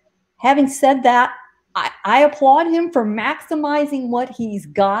there. Having said that, I applaud him for maximizing what he's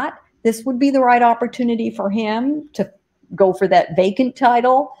got. This would be the right opportunity for him to go for that vacant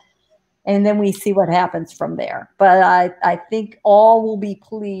title. And then we see what happens from there. But I think all will be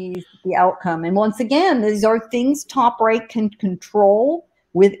pleased with the outcome. And once again, these are things Top Rank can control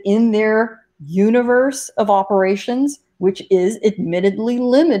within their universe of operations, which is admittedly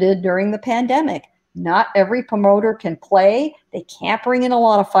limited during the pandemic. Not every promoter can play. They can't bring in a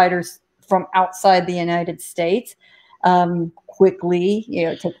lot of fighters from outside the United States quickly. You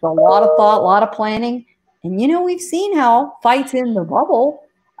know, it takes a lot of thought, a lot of planning. And, you know, we've seen how fights in the bubble,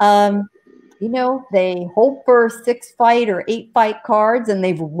 you know, they hope for 6-fight or 8-fight cards, and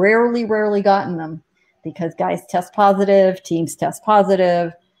they've rarely gotten them because guys test positive, teams test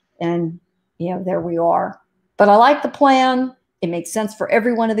positive, and, you know, there we are. But I like the plan. It makes sense for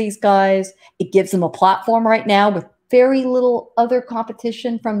every one of these guys. It gives them a platform right now with very little other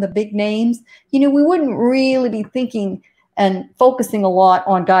competition from the big names. You know, we wouldn't really be thinking and focusing a lot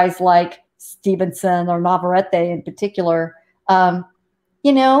on guys like Stevenson or Navarrete in particular.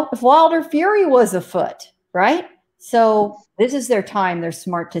 You know, if Wilder Fury was afoot, right? So this is their time. They're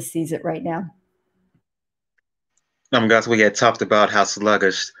smart to seize it right now. Guys, we had talked about how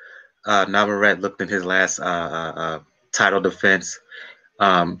sluggish Navarrete looked in his last title defense.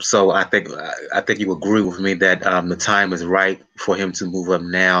 So I think you agree with me that the time is right for him to move up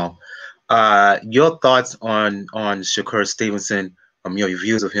now. Your thoughts on Shakur Stevenson? Your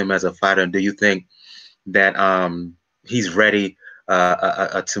views of him as a fighter. Do you think that he's ready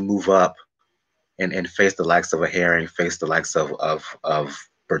to move up and face the likes of a Herring, face the likes of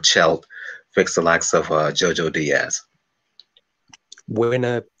Berchelt, face the likes of Jojo Diaz? When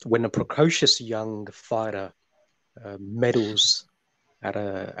a precocious young fighter medals at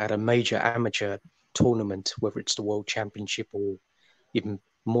a major amateur tournament, whether it's the World Championship or even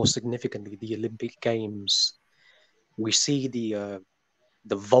more significantly the Olympic Games, we see the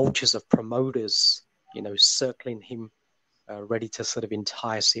vultures of promoters, you know, circling him, ready to sort of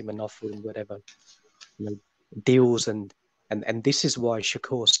entice him and offer him whatever, you know, deals and And this is why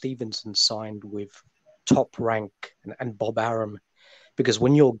Shakur Stevenson signed with Top Rank and Bob Arum, because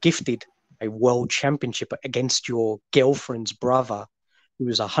when you're gifted a world championship against your girlfriend's brother, who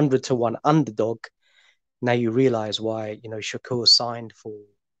is 100-1 underdog, now you realize why, Shakur signed for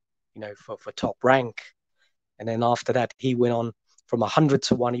Top Rank. And then after that, he went on from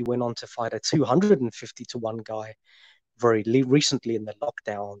 100-1, he went on to fight a 250-1 guy very recently in the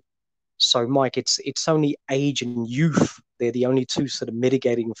lockdown. So, Mike, it's only age and youth. They're the only two sort of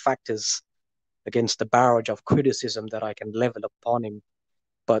mitigating factors against the barrage of criticism that I can level upon him.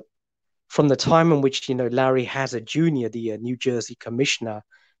 But from the time in which, Larry Hazzard Jr., the New Jersey commissioner,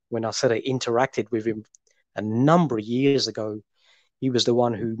 when I sort of interacted with him a number of years ago, he was the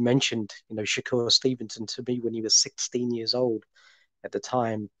one who mentioned, Shakur Stevenson to me when he was 16 years old at the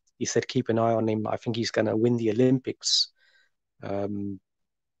time. He said, keep an eye on him. I think he's going to win the Olympics.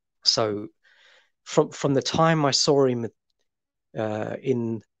 So from the time I saw him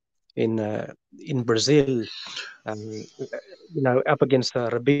in Brazil, up against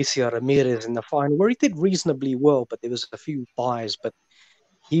Ramirez in the final, where he did reasonably well, but there was a few buys. But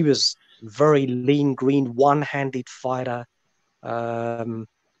he was very lean, green, one-handed fighter. To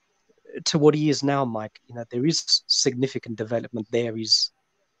what he is now, Mike, there is significant development there. He's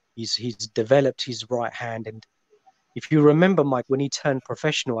developed his right hand, and if you remember, Mike, when he turned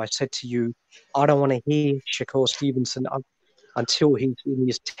professional, I said to you, I don't want to hear Shakur Stevenson until he's in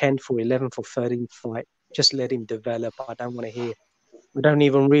his 10th or 11th or 13th fight. Just let him develop. I don't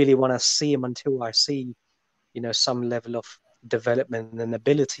even really want to see him until I see, some level of development and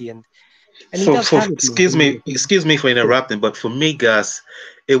ability. And he does have it. Excuse me for interrupting, but for me, Gus,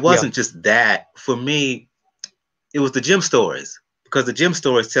 it wasn't just that. For me, it was the gym stories, because the gym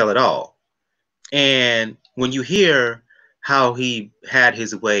stories tell it all. And when you hear how he had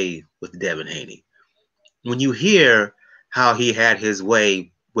his way with Devin Haney, when you hear how he had his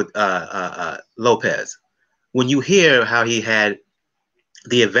way with Lopez, when you hear how he had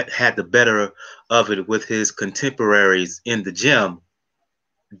the better of it with his contemporaries in the gym,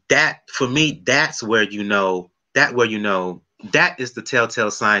 that for me, that's where that is the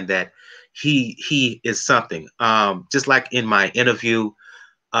telltale sign that he is something. Just like in my interview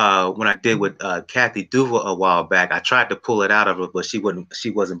when I did with Kathy Duval a while back, I tried to pull it out of her, but she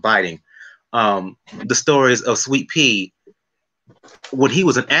wasn't biting. The stories of Sweet Pea when he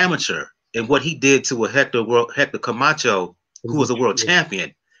was an amateur and what he did to a Hector Camacho, who was a world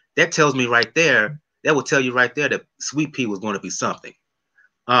champion. That tells me right there. That will tell you right there that Sweet Pea was going to be something.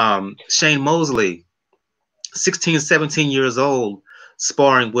 Shane Mosley, 16, 17 years old,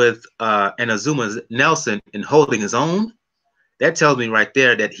 sparring with Inazuma Nelson and holding his own. That tells me right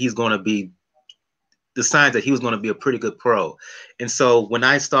there that he's going to be the signs that he was going to be a pretty good pro. And so when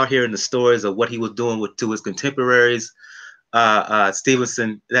I start hearing the stories of what he was doing to his contemporaries,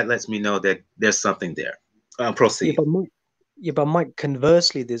 Stevenson, that lets me know that there's something there. Proceed. But Mike,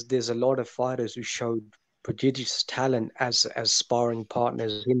 conversely, there's a lot of fighters who showed prodigious talent as sparring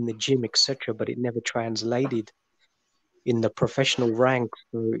partners in the gym, etc., but it never translated in the professional ranks.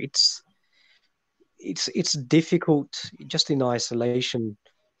 So it's difficult just in isolation,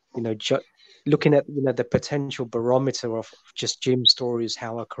 looking at the potential barometer of just gym stories,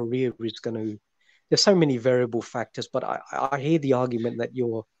 how a career is going to. There's so many variable factors, but I hear the argument that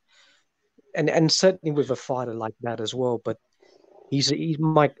you're, and certainly with a fighter like that as well. But he's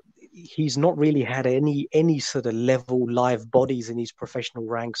not really had any sort of level live bodies in his professional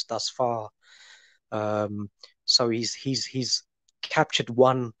ranks thus far. So he's captured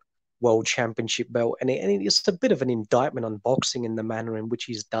one world championship belt, and it's a bit of an indictment on boxing in the manner in which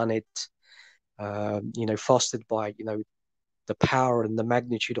he's done it. Fostered by the power and the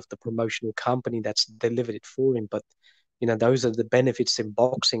magnitude of the promotional company that's delivered it for him. But those are the benefits in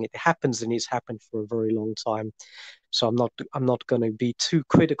boxing. It happens, and it's happened for a very long time. So I'm not going to be too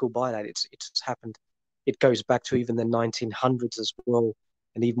critical by that. It's happened. It goes back to even the 1900s as well,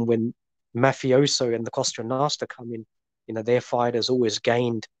 and even when Mafioso and the Costa Nostra come in, their fighters always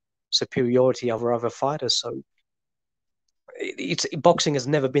gained superiority over other fighters. So boxing has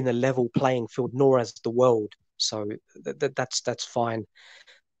never been a level playing field, nor has the world. So that's fine.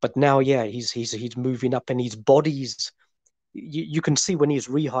 But now, he's moving up, and his body's. You can see when he's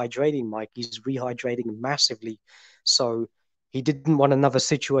rehydrating, Mike. He's rehydrating massively. So he didn't want another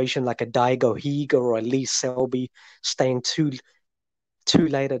situation like a Daigo Higa or a Lee Selby staying too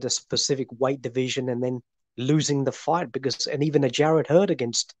late at a specific weight division and then losing the fight, and even a Jared Hurd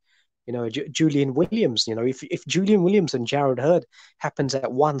against Julian Williams. If Julian Williams and Jared Hurd happens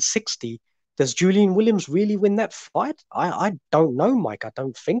at 160, does Julian Williams really win that fight? I don't know, Mike. I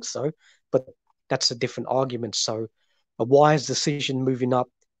don't think so. But that's a different argument. So wise decision moving up.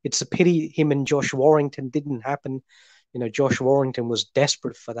 It's a pity him and Josh Warrington didn't happen. You know, Josh Warrington was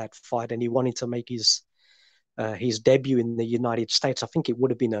desperate for that fight, and he wanted to make his debut in the United States. I think it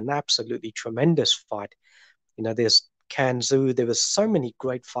would have been an absolutely tremendous fight. You know, there's Kanzu. There was so many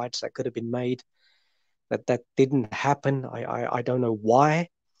great fights that could have been made that didn't happen. I don't know why.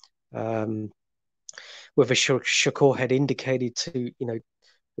 Whether Shakur had indicated to, you know,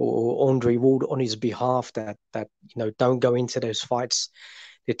 or Andre Ward on his behalf that you know, don't go into those fights.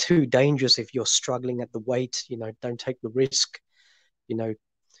 They're too dangerous if you're struggling at the weight. You know, don't take the risk. You know,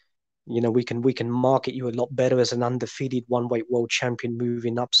 we can market you a lot better as an undefeated one-weight world champion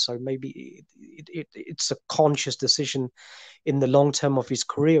moving up. So maybe it's a conscious decision in the long term of his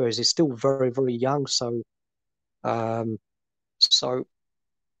career, as he's still very, very young. So, so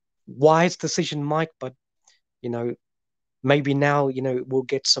wise decision, Mike. But you know, maybe now, you know, we'll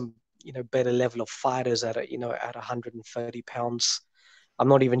get some, you know, better level of fighters at at 130 pounds. I'm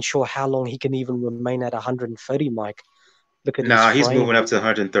not even sure how long he can even remain at 130, Mike. Look at his he's frame. moving up to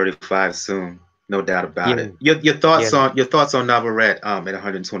 135 soon, no doubt about Yeah. it. Your thoughts on Navarrete at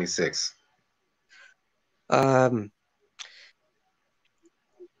 126?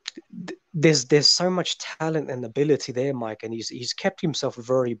 There's so much talent and ability there, Mike, and he's kept himself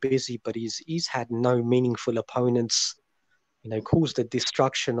very busy, but he's had no meaningful opponents. You know, caused the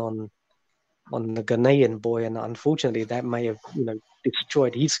destruction on the Ghanaian boy, and unfortunately, that may have, you know,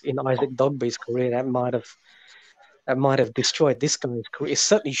 destroyed in Isaac Dogbe's career. That might have destroyed this guy's career. It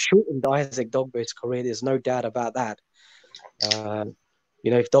certainly shortened Isaac Dogbe's career. There's no doubt about that. You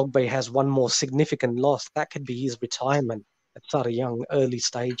know, if Dogbe has one more significant loss, that could be his retirement at such a young, early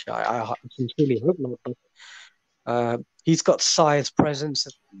stage. I sincerely hope not. But he's got size, presence.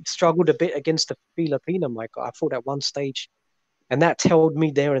 Struggled a bit against the Filipino, Mike. I thought at one stage, and that told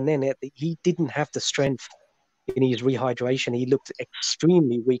me there and then that he didn't have the strength in his rehydration. He looked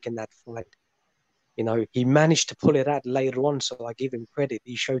extremely weak in that fight. You know, he managed to pull it out later on, so I give him credit.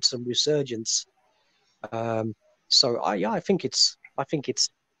 He showed some resurgence. So I think it's.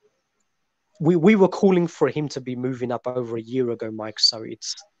 We were calling for him to be moving up over a year ago, Mike. So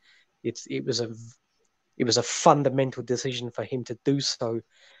it was a fundamental decision for him to do so.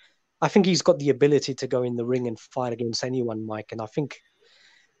 I think he's got the ability to go in the ring and fight against anyone, Mike. And I think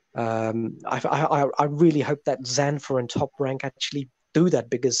I really hope that Zanfer and Top Rank actually do that,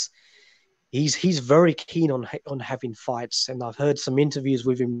 because he's very keen on having fights. And I've heard some interviews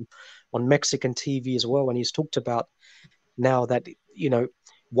with him on Mexican TV as well, and he's talked about now that, you know,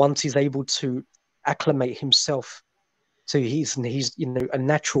 once he's able to acclimate himself to his you know, a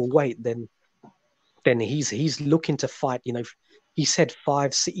natural weight, then he's looking to fight. You know, he said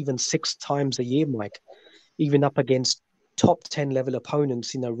 5, even 6 times a year, Mike, even up against top 10 level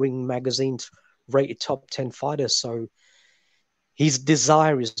opponents. You know, Ring Magazine's rated top 10 fighters. So his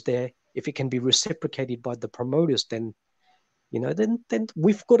desire is there. If it can be reciprocated by the promoters, then, you know, then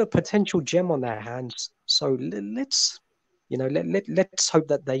we've got a potential gem on our hands. So let's, you know, let's hope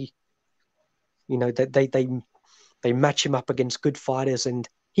that they, you know, that they match him up against good fighters, and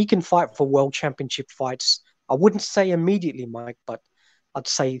he can fight for world championship fights. I wouldn't say immediately, Mike, but I'd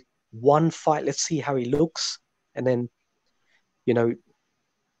say one fight. Let's see how he looks, and then, you know,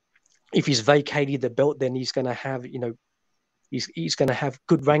 if he's vacated the belt, then he's going to have, you know, he's going to have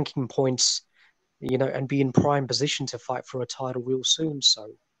good ranking points, you know, and be in prime position to fight for a title real soon. So,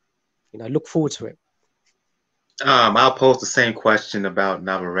 you know, look forward to it. I'll pose the same question about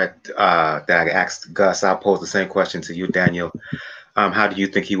Navarrete that I asked Gus. I'll pose the same question to you, Daniel. How do you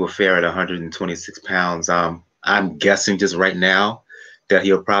think he will fare at 126 pounds? I'm guessing just right now that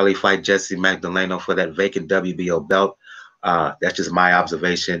he'll probably fight Jesse Magdaleno for that vacant WBO belt. That's just my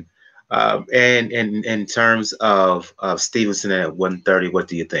observation. And in terms of Stevenson at 130, what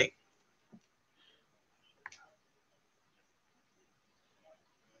do you think?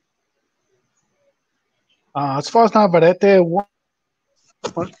 As far as Navarrete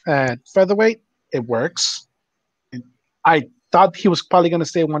at featherweight, it works. I thought he was probably going to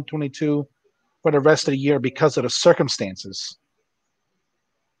stay at 122 for the rest of the year because of the circumstances.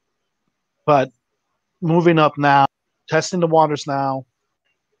 But moving up now, testing the waters now,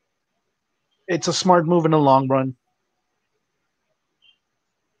 it's a smart move in the long run.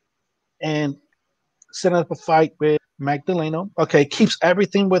 And setting up a fight with Magdaleno, okay, keeps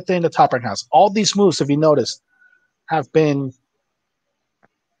everything within the Top Rank house. All these moves, if you noticed, have been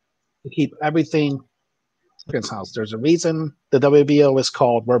to keep everything in house. There's a reason the WBO is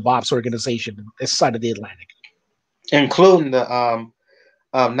called Where Bob's Organization, this side of the Atlantic, including the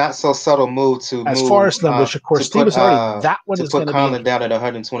not so subtle move to as far as number Shakur Stevenson, already that one to is put going to Conlon be down at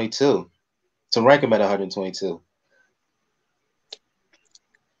 122 to rank him at 122.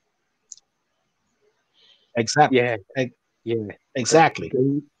 Exactly. Yeah, yeah. Exactly.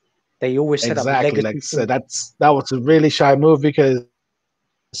 They always set up Exactly. Like I legacy said, that was a really shy move because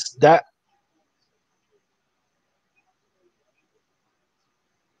that.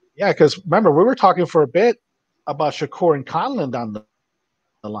 Yeah, because remember we were talking for a bit about Shakur and Conlon down the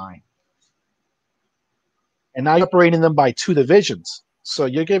line, and now you're separating them by 2 divisions. So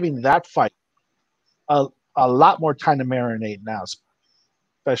you're giving that fight a, a lot more time to marinate now,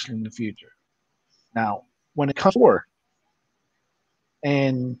 especially in the future. Now, when it comes to 4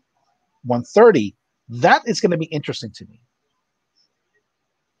 and 130, that is going to be interesting to me,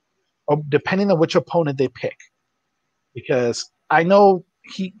 depending on which opponent they pick, because I know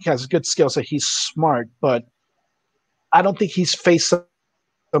he has good skills, so he's smart, but I don't think he's faced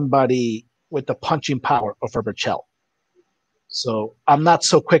somebody with the punching power of Vergil. So I'm not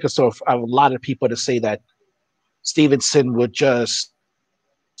so quick as a lot of people to say that Stevenson would just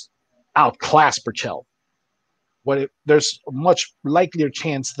outclass Vergil. There's a much likelier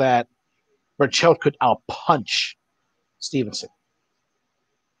chance that Vergil could outpunch Stevenson.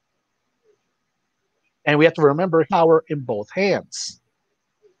 And we have to remember power in both hands.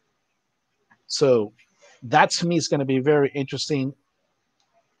 So that to me is going to be very interesting.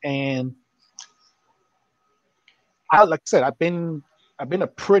 And like I said, I've been a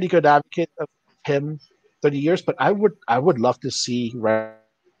pretty good advocate of him 30 years, but I would love to see right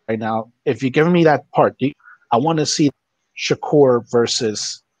now, if you're giving me that part, I want to see Shakur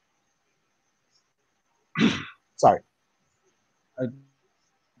versus sorry,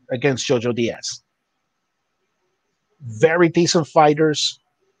 against Jojo Diaz. Very decent fighters,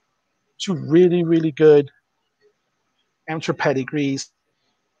 2 really, really good amateur pedigrees,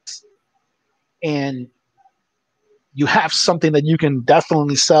 and you have something that you can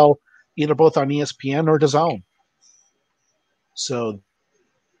definitely sell either both on ESPN or DAZN. So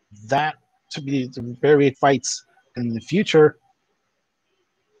that to be the very fights in the future.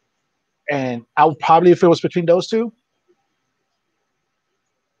 And I would probably, if it was between those 2,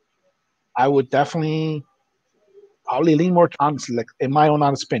 I would definitely probably lean more honestly, like in my own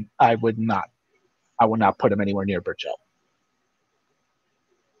honest opinion, I would not put him anywhere near Vergil.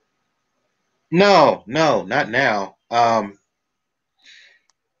 No, not now. I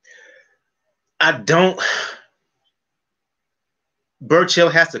don't.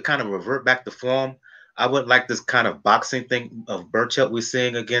 Vergil has to kind of revert back to form. I would like this kind of boxing thing of Vergil we're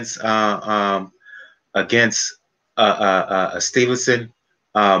seeing against Stevenson.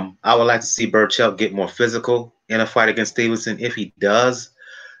 I would like to see Vergil get more physical in a fight against Stevenson. If he does,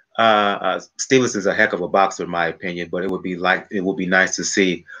 Stevenson's a heck of a boxer in my opinion, but it would be nice to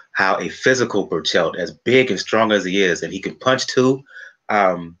see how a physical Vergil, as big and strong as he is, and he can punch too.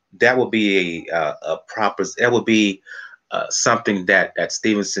 That would be a proper. That would be something that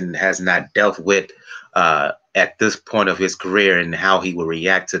Stevenson has not dealt with at this point of his career, and how he will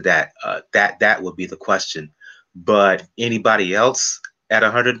react to that. That would be the question. But anybody else at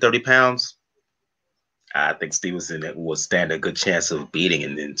 130 pounds, I think Stevenson will stand a good chance of beating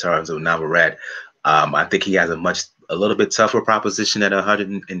in terms of Navarrete. I think he has a little bit tougher proposition at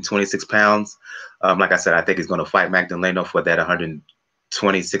 126 pounds. Like I said, I think he's going to fight Magdaleno for that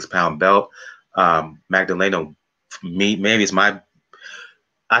 126-pound belt. Magdaleno, maybe it's my.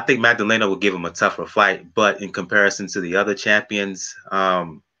 I think Magdaleno will give him a tougher fight, but in comparison to the other champions,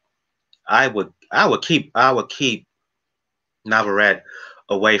 I would keep Navarrete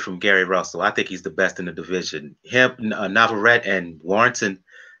away from Gary Russell. I think he's the best in the division. Him, Navarrete, and Warrington,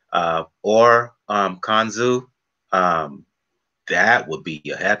 or Kanzu, that would be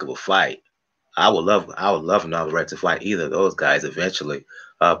a heck of a fight. I would love Navarrete to fight either of those guys eventually,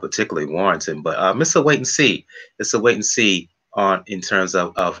 particularly Warrington. But it's a wait and see. It's a wait and see on in terms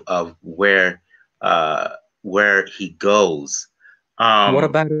of where he goes. What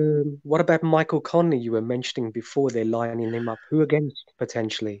about Michael Conley? You were mentioning before, they're lining him up. Who against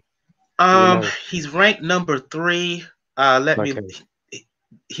potentially? He's ranked number 3.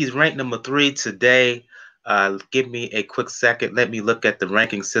 He's ranked number 3 today. Give me a quick second. Let me look at the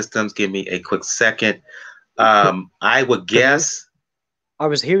ranking systems. Give me a quick second. I would guess. I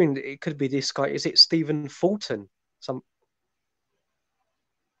was hearing it could be this guy. Is it Stephen Fulton?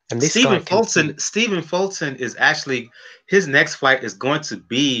 And this Stephen Fulton is actually, his next fight is going to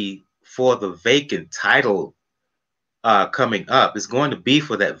be for the vacant title coming up. It's going to be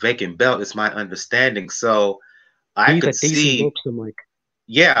for that vacant belt, is my understanding. So I could see. Boxer, Mike.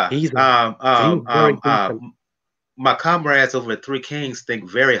 Yeah. He's very decent. My comrades over at Three Kings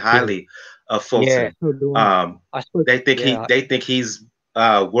think very highly of Fulton. Yeah, they think he's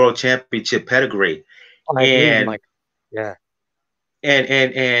world championship pedigree. I agree, Mike. Yeah.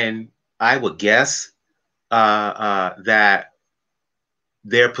 And I would guess that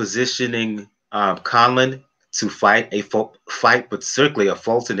they're positioning Conlon to fight fight, but certainly a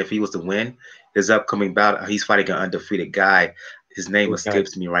Fulton if he was to win his upcoming bout. He's fighting an undefeated guy. His name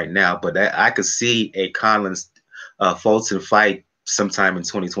escapes me right now, but I could see a Conlon Fulton fight sometime in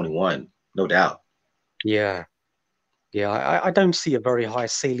 2021, no doubt. Yeah. I don't see a very high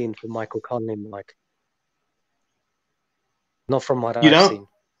ceiling for Michael Conlon, like. Not from what I've seen.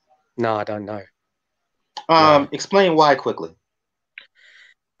 No, I don't know. No. Explain why quickly.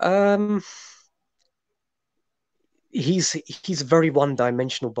 He's a very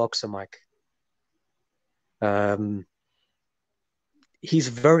one-dimensional boxer, Mike. He's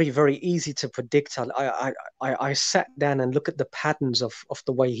very, very easy to predict. I sat down and look at the patterns of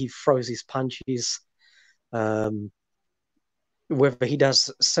the way he throws his punches, whether he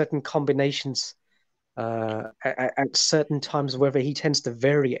does certain combinations at certain times, whether he tends to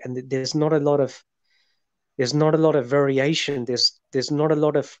vary, and there's not a lot of variation. There's not a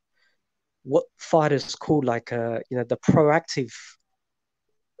lot of what fighters call like the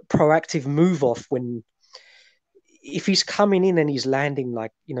proactive move off, when if he's coming in and he's landing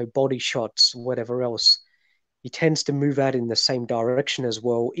like body shots, whatever else, he tends to move out in the same direction as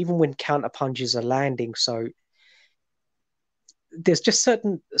well, even when counter punches are landing. So there's just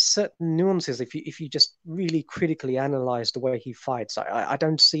certain nuances if you just really critically analyze the way he fights. I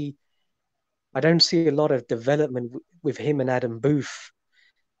don't see a lot of development with him and Adam Booth.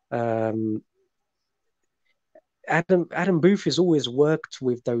 Adam Booth has always worked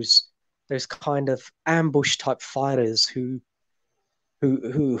with those kind of ambush type fighters who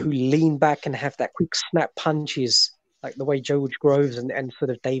lean back and have that quick snap punches, like the way George Groves and sort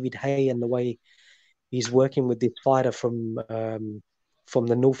of David Hay, and the way he's working with this fighter from the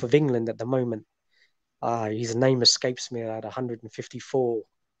north of England at the moment. His name escapes me at 154,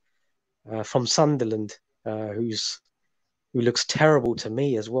 from Sunderland, who looks terrible to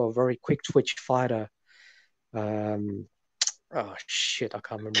me as well. Very quick twitch fighter. Oh shit, I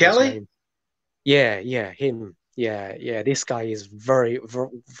can't remember Kelly? his name. Yeah, him. Yeah. This guy is very,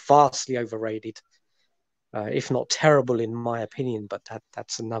 vastly overrated, if not terrible in my opinion. But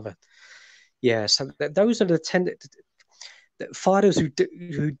that's another. Yeah, so those are the fighters who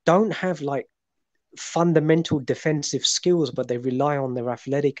don't have like fundamental defensive skills, but they rely on their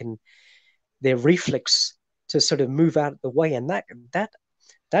athletic and their reflex to sort of move out of the way, and that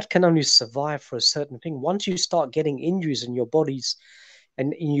can only survive for a certain thing. Once you start getting injuries in your bodies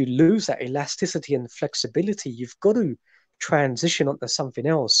and you lose that elasticity and flexibility, you've got to transition onto something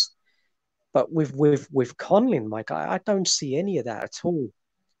else. But with Conlon, Mike, I don't see any of that at all.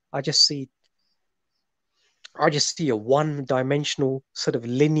 I just see a one-dimensional sort of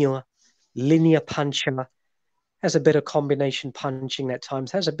linear puncher. Has a bit of combination punching at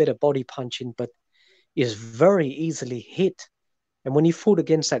times, has a bit of body punching, but is very easily hit. And when he fought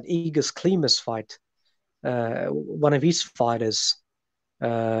against that Igor Klimas fight, one of his fighters,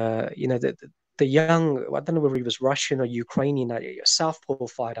 the young, I don't know whether he was Russian or Ukrainian, a southpaw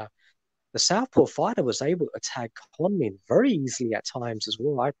fighter. The southpaw fighter was able to attack Conlon very easily at times as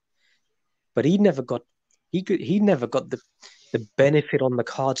well. But he never got the benefit on the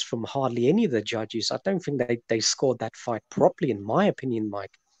cards from hardly any of the judges. I don't think they scored that fight properly, in my opinion,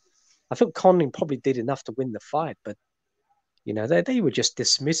 Mike. I think Conlon probably did enough to win the fight, but they were just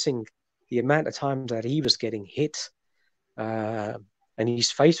dismissing the amount of times that he was getting hit, and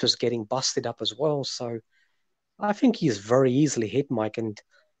his face was getting busted up as well. So I think he's very easily hit, Mike. And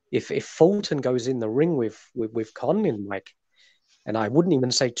if Fulton goes in the ring with Conlon, Mike, and I wouldn't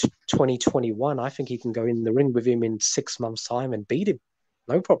even say 2021, I think he can go in the ring with him in 6 months' time and beat him.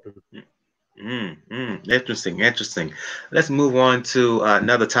 No problem. Interesting. Let's move on to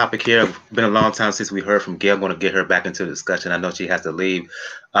another topic here. It's been a long time since we heard from Gail. I'm going to get her back into the discussion. I know she has to leave in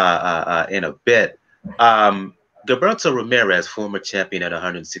a bit. Gilberto Ramirez, former champion at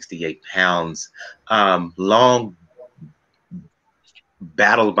 168 pounds, long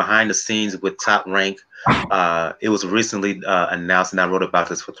battle behind the scenes with Top Rank. It was recently announced, and I wrote about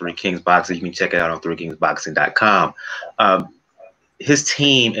this for Three Kings Boxing. You can check it out on threekingsboxing.com. His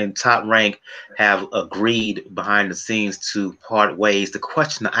team and Top Rank have agreed behind the scenes to part ways. The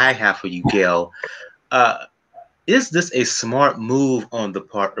question I have for you, Gail, is this a smart move on the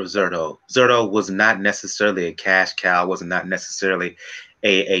part of Zurdo? Zurdo was not necessarily a cash cow, was not necessarily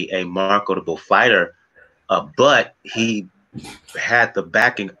a marketable fighter, but he had the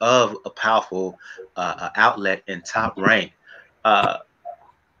backing of a powerful outlet in Top Rank.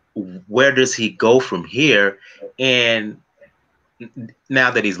 Where does he go from here? And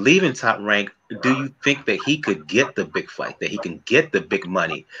now that he's leaving Top Rank, do you think that he could get the big fight, that he can get the big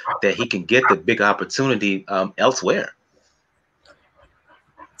money, that he can get the big opportunity elsewhere?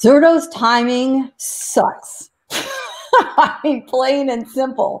 Zurdo's timing sucks. I mean, plain and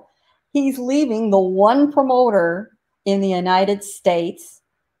simple. He's leaving the one promoter in the United States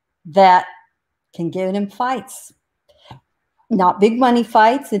that can give him fights. Not big money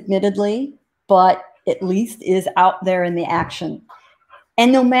fights, admittedly, but at least is out there in the action.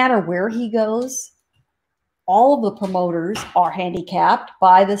 And no matter where he goes, all of the promoters are handicapped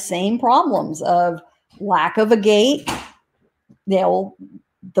by the same problems of lack of a gate,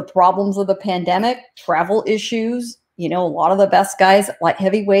 the problems of the pandemic, travel issues. A lot of the best guys at light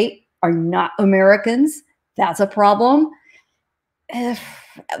heavyweight are not Americans. That's a problem.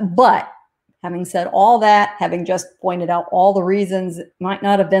 But having said all that, having just pointed out all the reasons, it might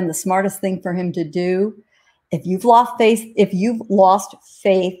not have been the smartest thing for him to do. If you've lost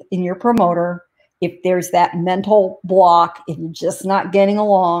faith in your promoter, if there's that mental block, if you're just not getting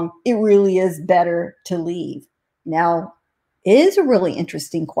along, it really is better to leave. Now, it is a really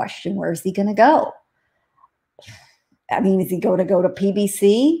interesting question. Where is he going to go? I mean, is he going to go to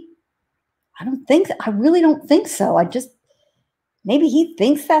PBC? I really don't think so. Maybe he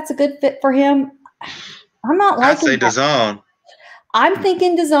thinks that's a good fit for him. I'm not liking I'd say DAZN. I'm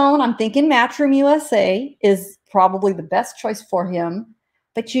thinking DAZN. I'm thinking Matchroom USA is probably the best choice for him.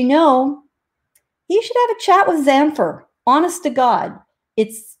 But he should have a chat with Zanfer. Honest to God.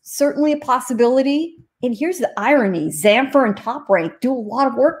 It's certainly a possibility. And here's the irony. Zanfer and Top Rank do a lot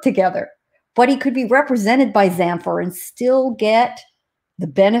of work together. But he could be represented by Zanfer and still get the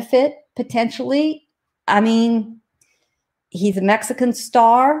benefit, potentially. I mean, he's a Mexican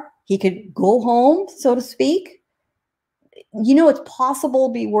star. He could go home, so to speak. It's possible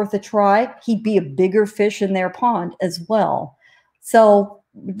to be worth a try. He'd be a bigger fish in their pond as well. So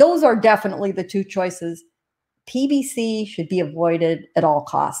those are definitely the two choices. PBC should be avoided at all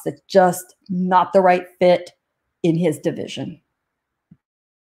costs. It's just not the right fit in his division.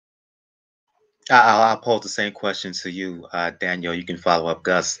 I'll pose the same question to you, Daniel. You can follow up,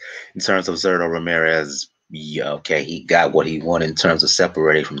 Gus, in terms of Zurdo Ramirez. Yeah, okay, he got what he wanted in terms of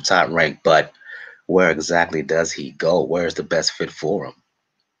separating from Top Rank, but where exactly does he go? Where is the best fit for him?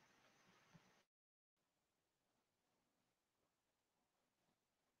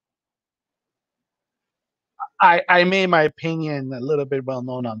 I made my opinion a little bit well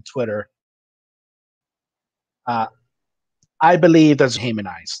known on Twitter. I believe that's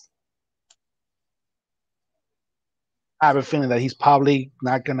Haymanized. I have a feeling that he's probably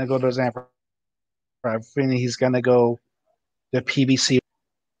not going to go to Zanfer. I have a feeling he's going to go to PBC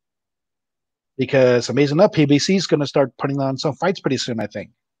because, amazing enough, PBC is going to start putting on some fights pretty soon, I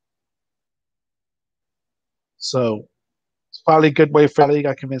think. So it's probably a good way for he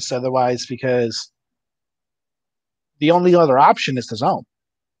got convinced otherwise because the only other option is DAZN.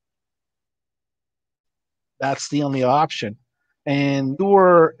 That's the only option. And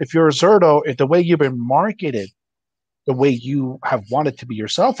if you're a Zurdo, if the way you've been marketed, the way you have wanted to be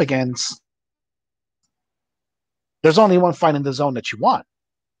yourself against, there's only one fight in DAZN that you want,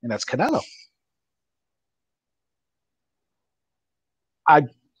 and that's Canelo.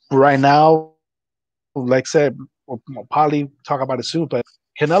 Right now, like I said, we'll probably talk about it soon, but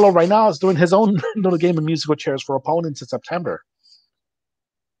Canelo right now is doing his own little game of musical chairs for opponents in September.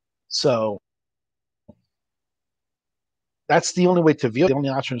 So that's the only way to view it. The only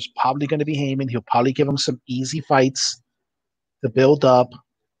option is probably going to be Heyman. He'll probably give him some easy fights to build up,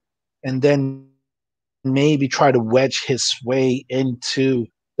 and then maybe try to wedge his way into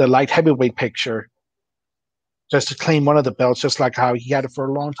the light heavyweight picture just to claim one of the belts, just like how he had it for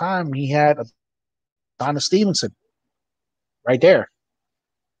a long time. He had Shakur Stevenson right there.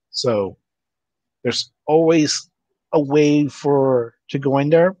 So there's always a way to go in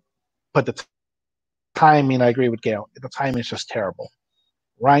there, but the timing, I agree with Gail, the timing is just terrible.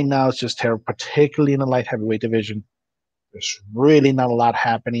 Right now it's just terrible, particularly in the light heavyweight division. There's really not a lot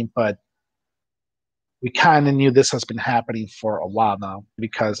happening, but we kind of knew this has been happening for a while now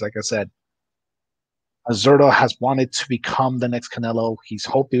because, like I said, Zurdo has wanted to become the next Canelo. He's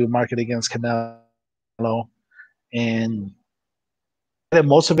hoped he would market against Canelo. And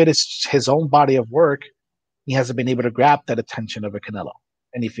most of it is his own body of work. He hasn't been able to grab that attention of a Canelo.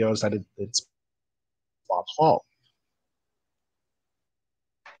 And he feels that it's Bob's fault.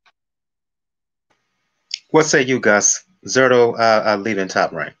 What say you, Gus? Zurdo leaving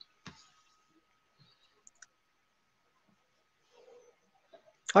Top Rank.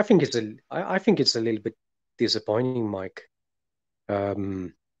 I think it's a little bit disappointing, Mike. But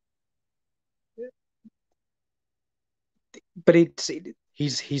he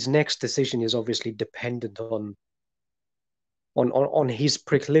his next decision is obviously dependent on his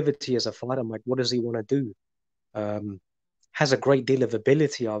proclivity as a fighter. Like, what does he want to do? Has a great deal of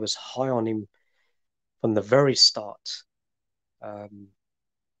ability. I was high on him from the very start.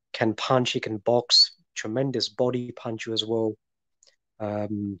 Can punch, he can box, tremendous body puncher as well.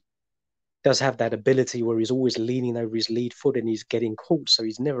 Does have that ability where he's always leaning over his lead foot and he's getting caught, so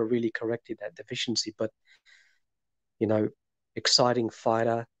he's never really corrected that deficiency. But, you know, exciting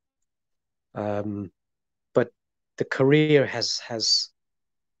fighter. But the career has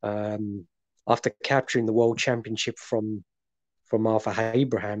after capturing the world championship from Arthur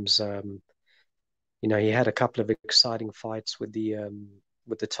Abrahams, you know, he had a couple of exciting fights with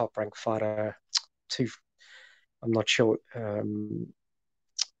the top ranked fighter. I'm not sure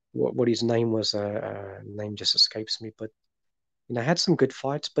what his name was. Name just escapes me, but you know, had some good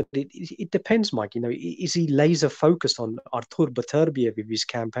fights. But it depends, Mike. You know, is he laser focused on Artur Beterbiev if he's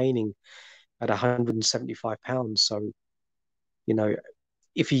campaigning at 175 pounds? So, you know,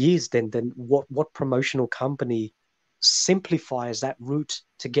 if he is, then what promotional company simplifies that route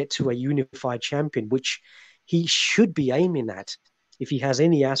to get to a unified champion, which he should be aiming at if he has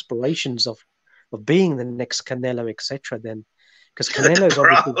any aspirations of being the next Canelo, etc. Then, because Canelo's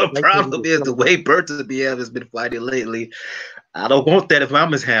the problem is the way Beterbiev has been fighting lately. I don't want that if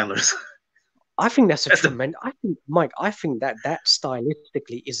I'm his handlers. I think that's a tremendous. I think, Mike, I think that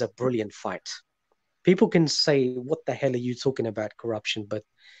stylistically is a brilliant fight. People can say, "What the hell are you talking about, corruption?" But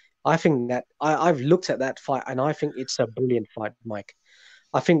I think that I've looked at that fight and I think it's a brilliant fight, Mike.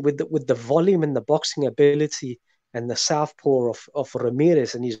 I think with the volume and the boxing ability and the southpaw of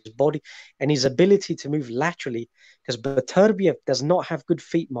Ramirez and his body and his ability to move laterally, because Beterbiev does not have good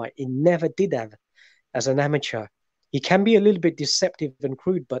feet, Mike. He never did have as an amateur. He can be a little bit deceptive and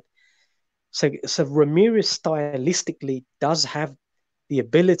crude, but so Ramirez stylistically does have the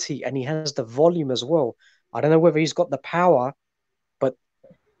ability and he has the volume as well. I don't know whether he's got the power, but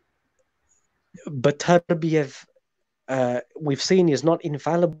Beterbiev, we've seen he's not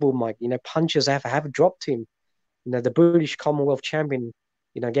infallible, Mike. You know, punches have dropped him. You know, the British Commonwealth champion,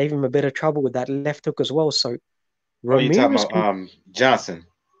 you know, gave him a bit of trouble with that left hook as well. So Ramirez, you talking about Johnson?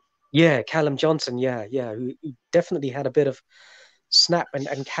 Yeah, Callum Johnson. Yeah, who definitely had a bit of snap,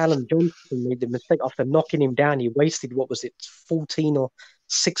 and Callum Johnson made the mistake after knocking him down. He wasted, what was it, 14 or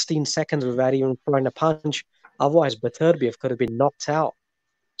 16 seconds without even throwing a punch. Otherwise, Beterbiev could have been knocked out.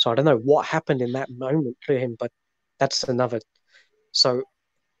 So I don't know what happened in that moment to him, but that's another. So,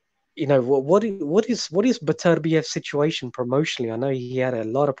 you know, what is Beterbiev's situation promotionally? I know he had a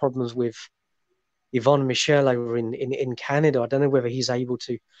lot of problems with Yvonne Michel over in Canada. I don't know whether he's able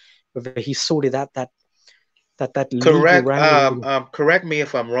to, whether he sorted out that correct. Correct me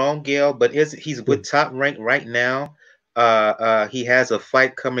if I'm wrong, Gail, but he's with Top Rank right now. He has a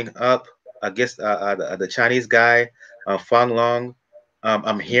fight coming up against the Chinese guy, Fan Long.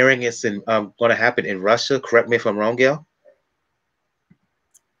 I'm hearing it's going to happen in Russia. Correct me if I'm wrong, Gail.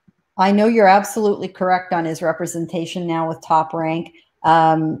 I know you're absolutely correct on his representation now with Top Rank.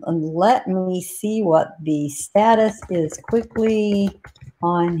 And let me see what the status is quickly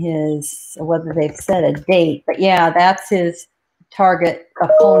on his, whether they've set a date. But yeah, that's his target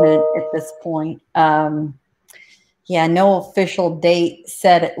opponent at this point. Yeah, no official date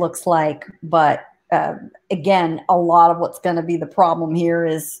set, it looks like. But again, a lot of what's going to be the problem here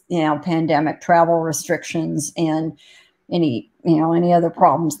is, you know, pandemic travel restrictions and any other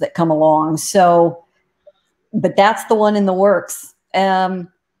problems that come along. So, but that's the one in the works. You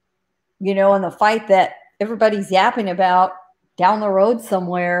know, and the fight that everybody's yapping about down the road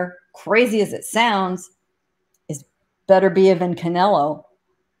somewhere, crazy as it sounds, is Beterbiev and Canelo.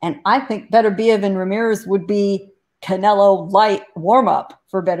 And I think Beterbiev and Ramirez would be Canelo light warm-up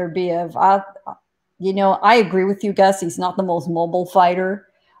for Beterbiev. You know, I agree with you, Gus. He's not the most mobile fighter.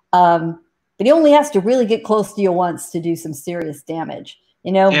 But he only has to really get close to you once to do some serious damage.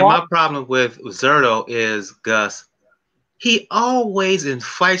 You know, and my problem with Zerto is, Gus, he always in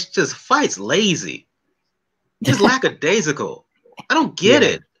fights just fights lazy. Just lackadaisical. I don't get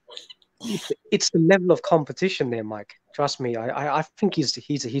it. It's the level of competition there, Mike. Trust me. I think he's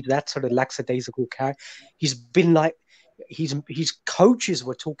that sort of lackadaisical character. He's been like, his coaches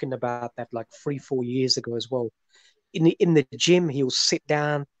were talking about that like 3-4 years ago as well. In the gym, he'll sit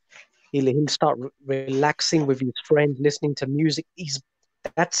down, he'll start relaxing with his friends, listening to music.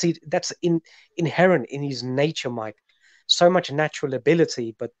 That's inherent in his nature, Mike. So much natural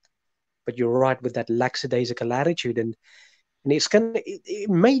ability, but you're right with that lackadaisical attitude, and it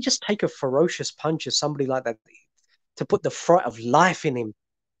may just take a ferocious punch of somebody like that to put the fright of life in him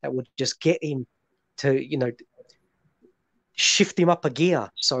that would just get him to, you know, shift him up a gear.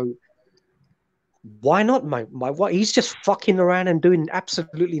 So why not, mate? He's just fucking around and doing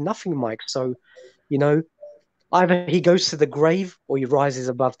absolutely nothing, Mike. So, you know, either he goes to the grave or he rises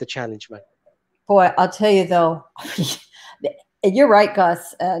above the challenge, man. Boy, I'll tell you though, you're right,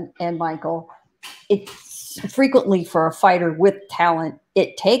 Gus and Michael. It's frequently for a fighter with talent,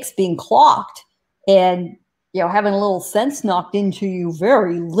 it takes being clocked and, you know, having a little sense knocked into you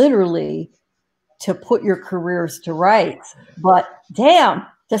very literally to put your careers to rights. But damn,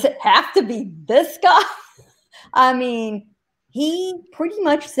 does it have to be this guy? I mean, he pretty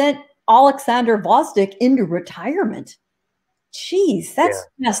much sent Alexander Vostok into retirement. Jeez, that's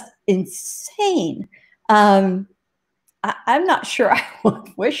just insane. I'm not sure I would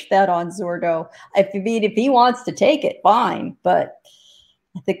wish that on Zordo. I mean, if he wants to take it, fine. But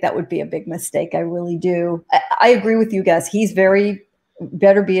I think that would be a big mistake. I really do. I agree with you guys. He's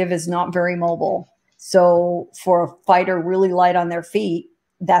Beterbiev is not very mobile. So for a fighter really light on their feet,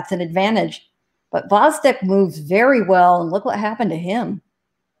 that's an advantage. But Vostok moves very well, and look what happened to him.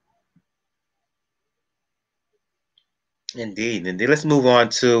 Indeed. Let's move on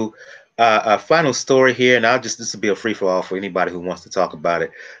to a final story here, and this will be a free for all for anybody who wants to talk about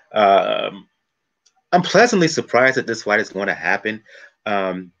it. I'm pleasantly surprised that this fight is going to happen.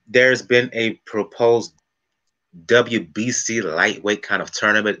 There's been a proposed WBC lightweight kind of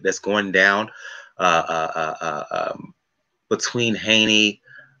tournament that's going down between Haney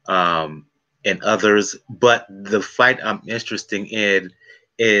and others, but the fight I'm interested in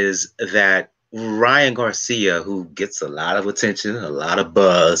is that Ryan Garcia, who gets a lot of attention, a lot of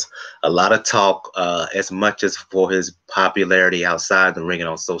buzz, a lot of talk, as much as for his popularity outside the ring and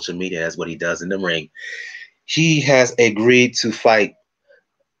on social media as what he does in the ring, he has agreed to fight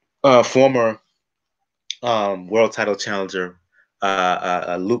former world title challenger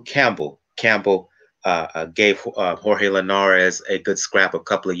Luke Campbell. Campbell gave Jorge Linares a good scrap a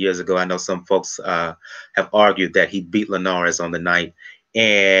couple of years ago. I know some folks have argued that he beat Linares on the night,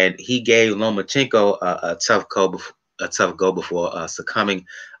 and he gave Lomachenko a tough go before succumbing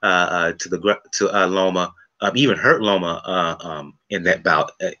to Loma. Even hurt Loma in that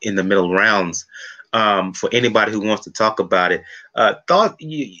bout in the middle rounds. For anybody who wants to talk about it,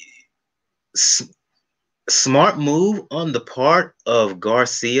 smart move on the part of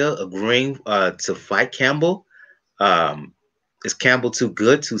Garcia agreeing to fight Campbell. Is Campbell too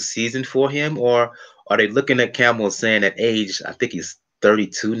good, too seasoned for him, or are they looking at Campbell and saying at age, I think he's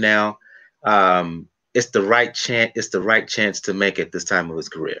 32 now, it's the right chance. It's the right chance to make it this time of his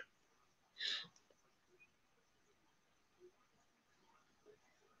career.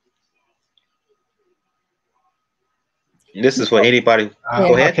 This is for anybody.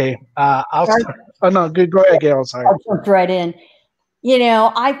 Go ahead. Okay. I'll start. Oh no, good. Go ahead, Gail. Sorry. I'll jump right in. You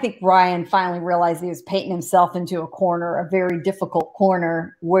know, I think Ryan finally realized he was painting himself into a corner, a very difficult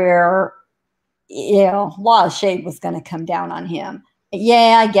corner where, you know, a lot of shade was going to come down on him.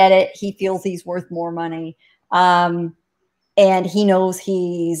 Yeah, I get it. He feels he's worth more money. And he knows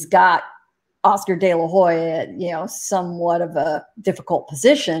he's got Oscar De La Hoya, you know, somewhat of a difficult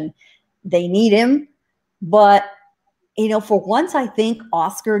position. They need him. But, you know, for once, I think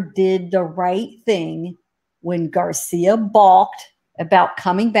Oscar did the right thing when Garcia balked about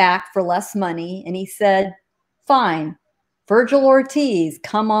coming back for less money. And he said, fine, Vergil Ortiz,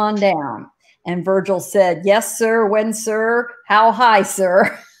 come on down. And Vergil said, yes, sir. When, sir? How high,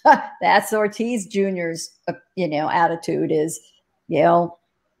 sir? That's Ortiz Jr.'s, you know, attitude is, you know,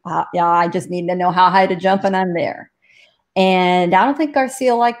 yeah, I just need to know how high to jump and I'm there. And I don't think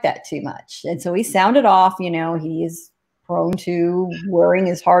Garcia liked that too much. And so he sounded off, you know, he is prone to wearing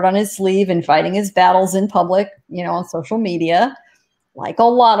his heart on his sleeve and fighting his battles in public, you know, on social media, like a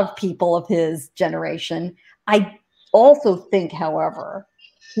lot of people of his generation. I also think, however,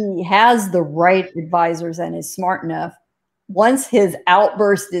 he has the right advisors and is smart enough. Once his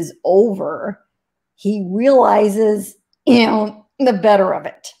outburst is over, he realizes, you know, the better of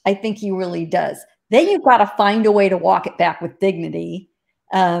it. I think he really does. Then you've got to find a way to walk it back with dignity.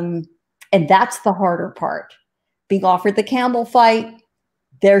 And that's the harder part. Being offered the Campbell fight,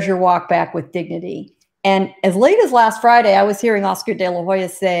 there's your walk back with dignity. And as late as last Friday, I was hearing Oscar De La Hoya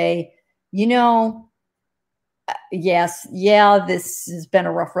say, you know, yes, yeah, this has been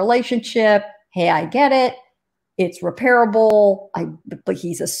a rough relationship. Hey, I get it. It's repairable. But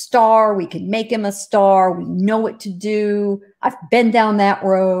he's a star. We can make him a star. We know what to do. I've been down that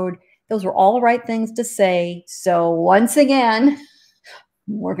road. Those were all the right things to say. So once again,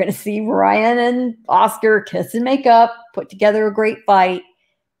 we're going to see Ryan and Oscar kiss and make up, put together a great fight,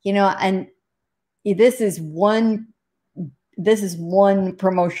 you know, and this is one this is one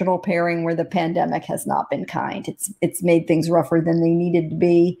promotional pairing where the pandemic has not been kind. It's made things rougher than they needed to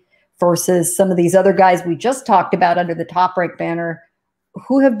be versus some of these other guys we just talked about under the Top Rank banner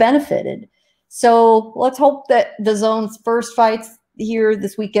who have benefited. So let's hope that the Zone's first fights here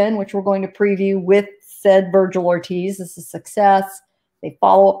this weekend, which we're going to preview with said Vergil Ortiz, is a success. They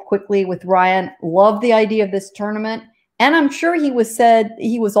follow up quickly with Ryan. Love the idea of this tournament. And I'm sure he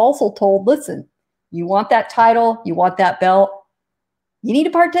was also told, listen, you want that title, you want that belt, you need to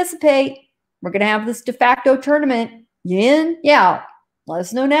participate. We're going to have this de facto tournament. You in? Yeah. Let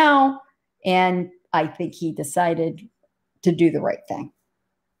us know now. And I think he decided to do the right thing.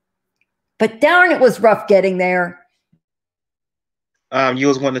 But darn, it was rough getting there. You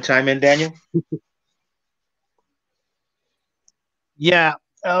was wanting to chime in, Daniel? Yeah,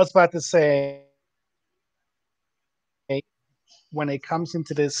 I was about to say, when it comes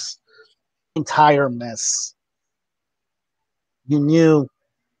into this entire mess, you knew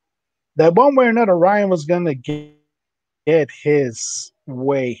that one way or another, Ryan was going to get his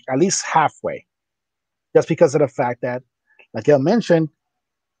way, at least halfway, just because of the fact that, like I mentioned,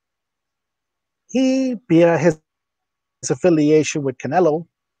 he, via his affiliation with Canelo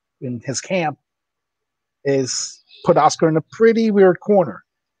in his camp, is put Oscar in a pretty weird corner.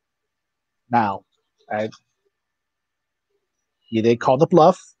 Now, they called the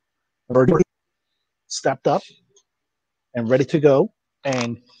bluff. Vergil stepped up and ready to go.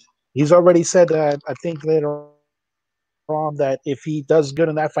 And he's already said that, I think later on, that if he does good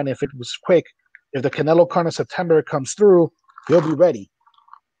in that fight, if it was quick, if the Canelo card in September comes through, he'll be ready.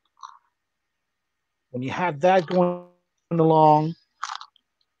 When you have that going along,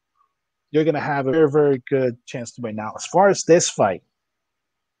 you're going to have a very, very good chance to win. Now, as far as this fight,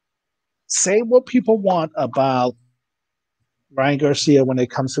 say what people want about Ryan Garcia when it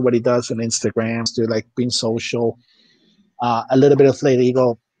comes to what he does on Instagram, to like being social, a little bit of Flat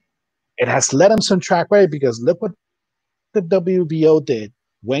Eagle. It has led him some track right, because look what the WBO did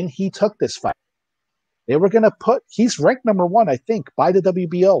when he took this fight. They were going to he's ranked number 1, I think, by the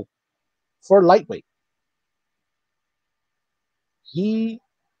WBO for lightweight. He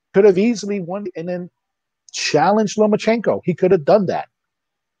could have easily won and then challenged Lomachenko. He could have done that.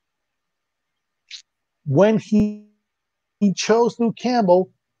 When he chose Luke Campbell,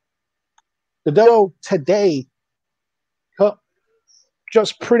 the WBO today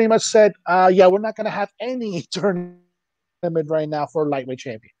just pretty much said, yeah, we're not going to have any tournament right now for a lightweight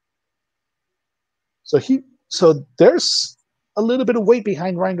champion. So there's a little bit of weight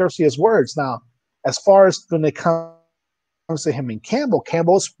behind Ryan Garcia's words. Now, as far as when it comes to him and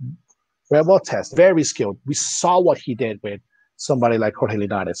Campbell's very well tested, very skilled. We saw what he did with somebody like Jorge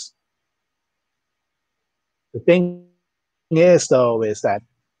Linares. The thing is, though, is that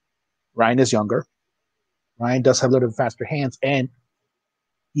Ryan is younger. Ryan does have a little bit faster hands, and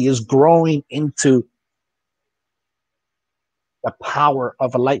he is growing into the power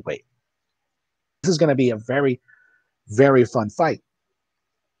of a lightweight. This is going to be a very, very fun fight.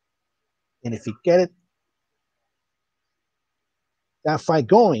 And if you get that fight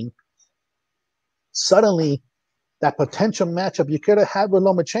going, suddenly that potential matchup you could have had with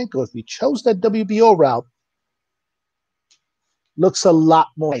Lomachenko, if you chose that WBO route, looks a lot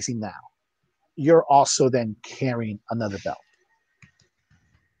more amazing now. You're also then carrying another belt.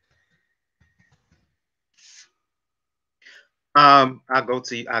 I'll go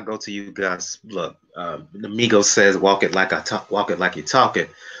to you, Gus. Look, the Migos says, "Walk it like you talk it."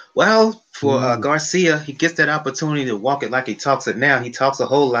 Well, for Garcia, he gets that opportunity to walk it like he talks it now. He talks a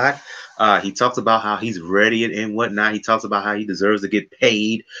whole lot. He talks about how he's ready and whatnot. He talks about how he deserves to get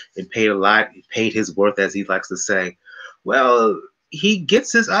paid and paid a lot, paid his worth, as he likes to say. Well, he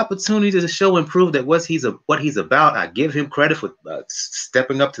gets his opportunity to show and prove that what he's about. I give him credit for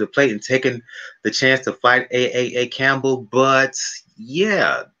stepping up to the plate and taking the chance to fight A. Campbell. But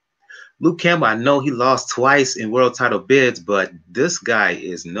yeah, Luke Campbell, I know he lost twice in world title bids, but this guy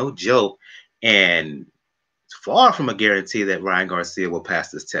is no joke, and far from a guarantee that Ryan Garcia will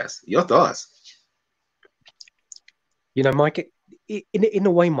pass this test. Your thoughts? You know, Mike, in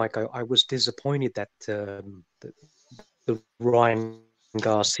a way, Mike, I was disappointed that the Ryan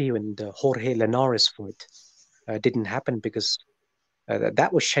Garcia and Jorge Linares fight didn't happen, because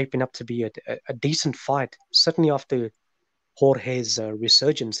that was shaping up to be a decent fight, certainly after Jorge's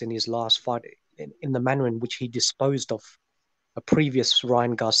resurgence in his last fight, in the manner in which he disposed of a previous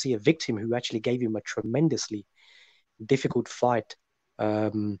Ryan Garcia victim who actually gave him a tremendously difficult fight.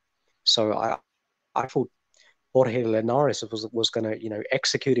 So I thought Jorge Linares was going to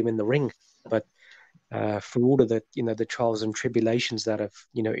execute him in the ring, but through all of the the trials and tribulations that have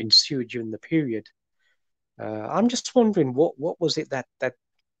ensued during the period, I'm just wondering what was it that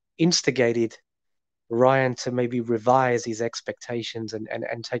instigated Ryan to maybe revise his expectations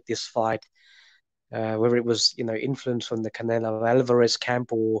and take this fight, whether it was influence from the Canelo Alvarez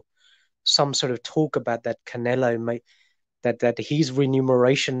camp or some sort of talk about that Canelo may that his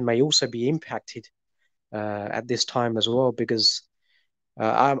remuneration may also be impacted at this time as well, because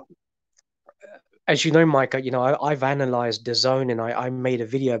as you know, Mike, I've analyzed DAZN, and I made a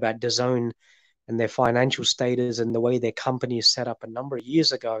video about DAZN and their financial status and the way their company is set up a number of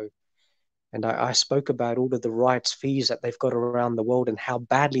years ago. And I spoke about all of the rights fees that they've got around the world and how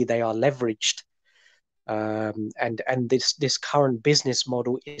badly they are leveraged. And this current business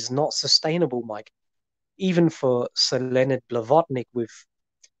model is not sustainable, Mike. Even for Sir Leonard Blavatnik,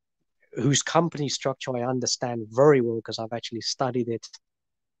 whose company structure I understand very well because I've actually studied it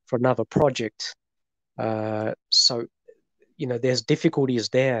for another project. So, there's difficulties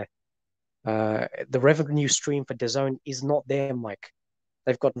there. The revenue stream for DAZN is not there, Mike.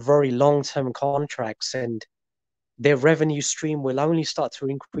 They've got very long-term contracts, and their revenue stream will only start to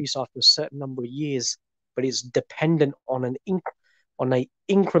increase after a certain number of years, but it's dependent on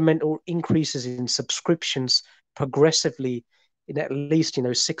incremental increases in subscriptions progressively in at least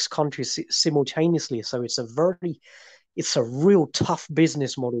 6 countries simultaneously. So it's a real tough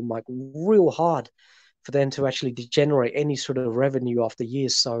business model, Mike. Real hard for them to actually generate any sort of revenue after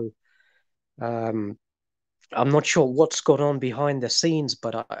years. So I'm not sure what's gone on behind the scenes,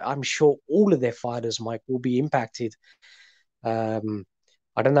 but I'm sure all of their fighters, Mike, will be impacted. I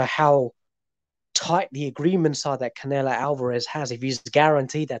don't know how tight the agreements are that Canelo Alvarez has. If he's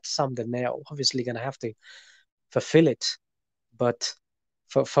guaranteed that sum, then they're obviously going to have to fulfill it. But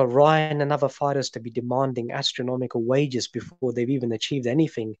for Ryan and other fighters to be demanding astronomical wages before they've even achieved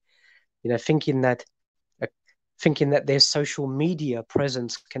anything, thinking that their social media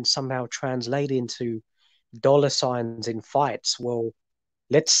presence can somehow translate into dollar signs in fights. Well,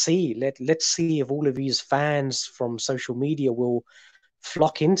 let's see. Let's see if all of these fans from social media will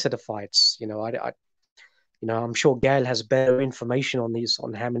flock into the fights. I'm sure Gael has better information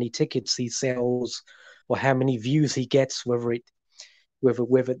on how many tickets he sells or how many views he gets, whether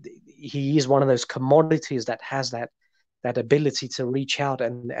he is one of those commodities that has that ability to reach out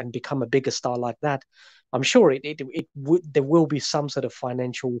and become a bigger star like that. I'm sure there will be some sort of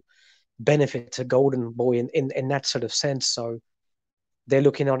financial benefit to Golden Boy in that sort of sense. So they're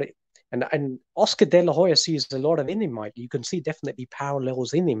looking at it, and Oscar De La Hoya sees a lot of in him, Mike. You can see definitely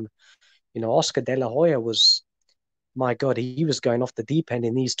parallels in him. Oscar De La Hoya was, my God, he was going off the deep end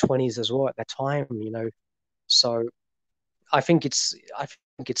in his 20s as well at that time. So I think it's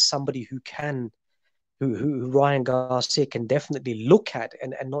somebody who Ryan Garcia can definitely look at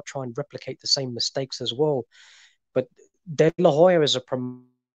and not try and replicate the same mistakes as well. But De La Hoya as a promoter,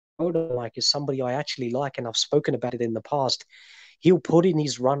 like, is somebody I actually like, and I've spoken about it in the past. He'll put in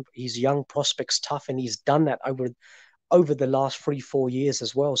his young prospects tough, and he's done that over the last 3-4 years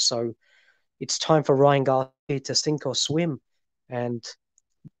as well. So it's time for Ryan Garcia to sink or swim, and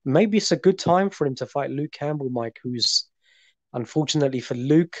maybe it's a good time for him to fight Luke Campbell, Mike, who's, unfortunately for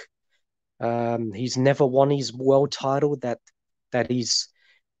Luke, he's never won his world title that his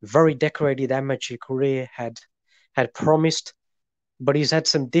very decorated amateur career had promised. But he's had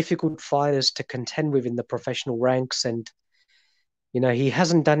some difficult fighters to contend with in the professional ranks, and he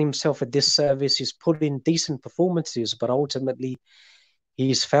hasn't done himself a disservice. He's put in decent performances, but ultimately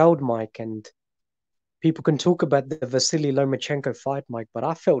he's failed, Mike. And people can talk about the Vasily Lomachenko fight, Mike, but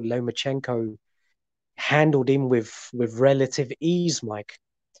I felt Lomachenko handled him with relative ease, Mike.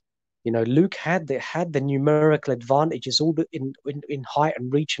 Luke had the numerical advantages all in height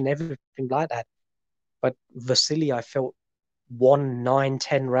and reach and everything like that. But Vasily, I felt, won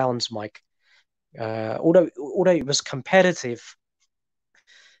 9-10 rounds, Mike. Although it was competitive,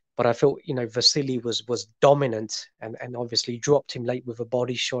 but I felt Vasily was dominant and obviously dropped him late with a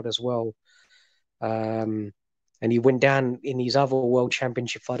body shot as well. And he went down in his other world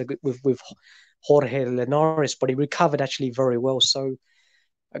championship fight with Jorge Linares, but he recovered actually very well. So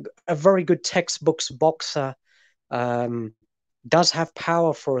a very good textbooks boxer, does have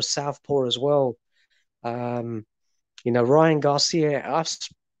power for a southpaw as well. Ryan Garcia,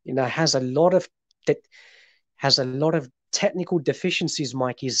 has a lot of technical deficiencies,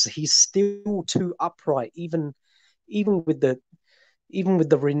 Mike. He's still too upright, even with the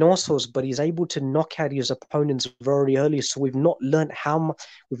rhinoceros, but he's able to knock out his opponents very early. So we've not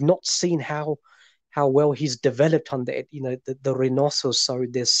seen how well he's developed on the rhinoceros. So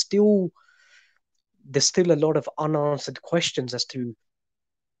there's still a lot of unanswered questions as to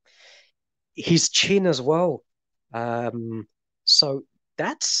his chin as well. So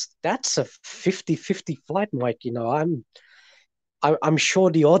that's a 50-50 fight, Mike. You know, I'm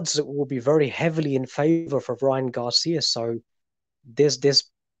sure the odds will be very heavily in favor for Ryan Garcia. So there's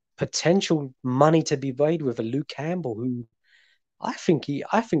potential money to be made with a Luke Campbell, who I think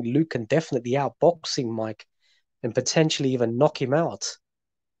Luke can definitely outbox him, Mike, and potentially even knock him out.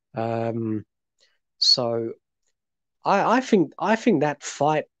 So I think that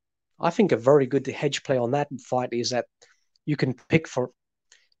fight, I think a very good hedge play on that fight is that you can pick for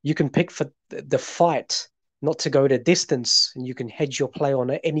the fight not to go the distance, and you can hedge your play on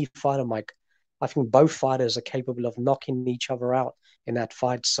any fighter, Mike. I think both fighters are capable of knocking each other out in that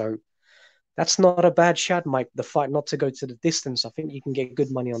fight. So that's not a bad shot, Mike. The fight not to go to the distance. I think you can get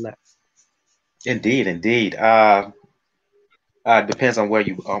good money on that. Indeed, indeed. Depends on where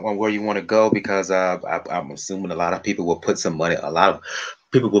you want to go, because I'm assuming a lot of people will put some money. A lot of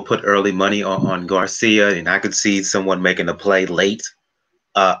people will put early money on Garcia, and I could see someone making a play late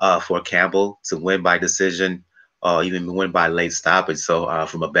for Campbell to win by decision, or even win by late stoppage. So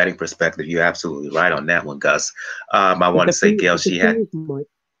from a betting perspective, you're absolutely right on that one, Gus. I want to say, Gail, she had.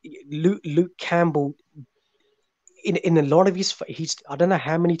 Luke Campbell, in a lot of he's I don't know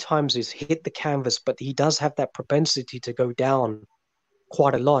how many times he's hit the canvas, but he does have that propensity to go down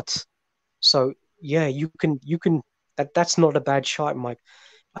quite a lot. So yeah, you can that's not a bad shot, Mike.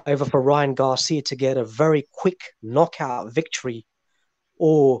 Over for Ryan Garcia to get a very quick knockout victory,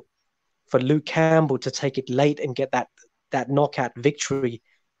 or for Luke Campbell to take it late and get that knockout victory.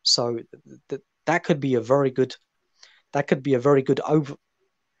 So that could be a very good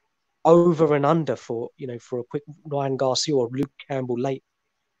over and under for a quick Ryan Garcia or Luke Campbell late.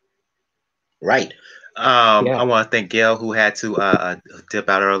 Right. Yeah. I want to thank Gail, who had to dip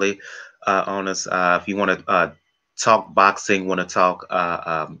out early on us. If you want to talk boxing, want to talk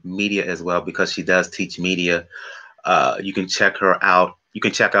media as well, because she does teach media, you can check her out. You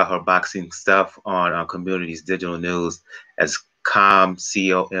can check out her boxing stuff on Community's digital news as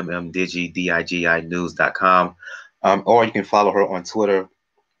COMM Digi news.com. Or you can follow her on Twitter,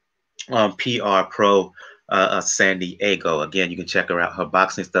 PR Pro San Diego. Again, you can check her out, her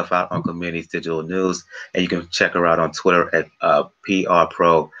boxing stuff out on Community's digital news, and you can check her out on Twitter at PR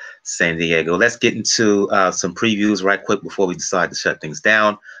Pro San Diego. Let's get into some previews right quick before we decide to shut things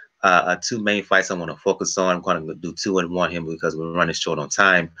down. Two main fights I want to focus on. I'm going to do 2 in 1 here because we're running short on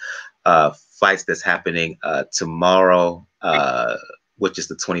time. Fights that's happening tomorrow, which is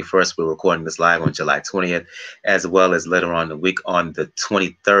the 21st. We're recording this live on July 20th, as well as later on in the week on the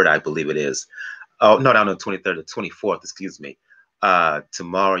 23rd, I believe it is. Oh, no, not on the 23rd, the 24th, excuse me.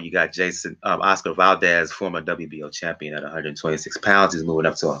 Tomorrow you got Jayson, Oscar Valdez, former WBO champion at 126 pounds. He's moving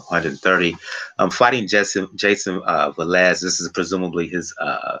up to 130. Fighting Jayson Velez. This is presumably his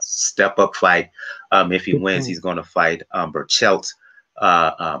step-up fight. If he wins, he's going to fight Vergil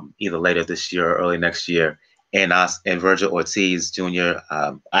either later this year or early next year. And Vergil Ortiz Jr.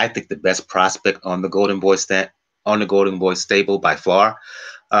 I think the best prospect on the Golden Boy stable by far.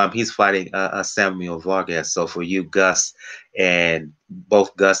 He's fighting Samuel Vargas. So for you, Gus, and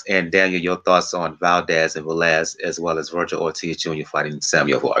both Gus and Daniel, your thoughts on Valdez and Velez, as well as Vergil Ortiz Jr. fighting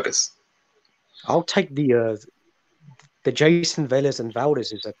Samuel Vargas. I'll take the Jayson Velez and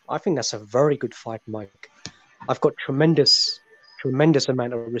Valdez. I think that's a very good fight, Mike. I've got tremendous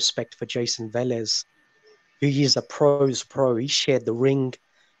amount of respect for Jayson Velez. He is a pro's pro. He shared the ring.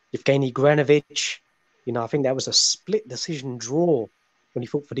 Evgeny Granovich, I think that was a split decision draw when he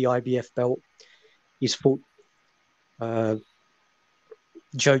fought for the IBF belt. He's fought Jojo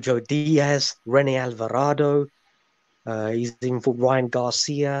Diaz, Rene Alvarado. He's even fought Ryan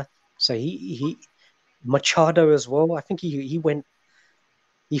Garcia. So he Machado as well. I think he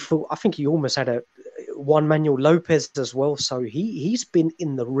fought. I think he almost had a Juan Manuel Lopez as well. So he's been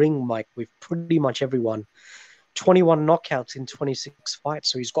in the ring, Mike, with pretty much everyone. 21 knockouts in 26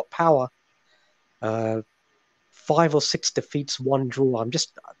 fights. So he's got power. 5 or 6 defeats, 1 draw. I'm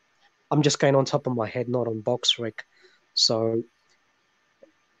just going on top of my head, not on BoxRec. So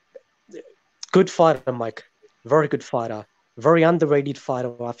good fighter, Mike. Very good fighter. Very underrated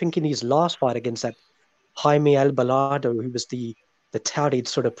fighter. I think in his last fight against that Jaime Albalado, who was the touted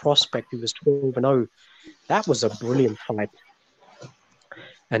sort of prospect, who was 12-0, that was a brilliant fight.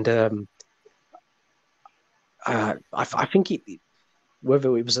 And I think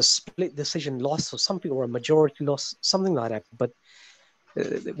whether it was a split decision loss or something, or a majority loss, something like that. But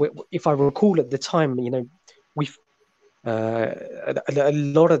if I recall at the time, we've a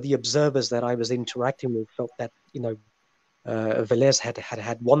lot of the observers that I was interacting with felt that Velez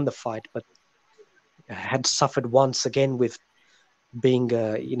had won the fight, but had suffered once again with being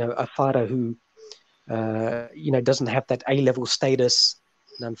a fighter who doesn't have that A-level status,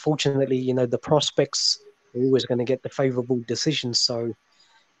 And unfortunately, you know, the prospects are always going to get the favorable decisions. So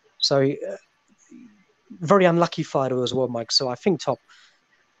very unlucky fighter as well, Mike. So I think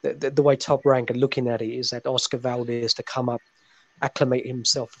the way Top Rank are looking at it is that Oscar Valdez to come up, acclimate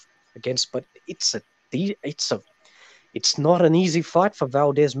himself against, but it's not an easy fight for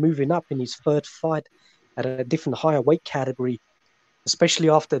Valdez moving up in his third fight at a different higher weight category, especially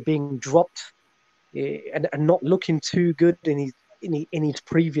after being dropped and not looking too good in his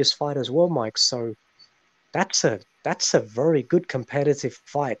previous fight as well, Mike. So that's a very good competitive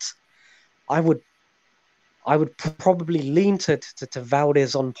fight. I would probably lean to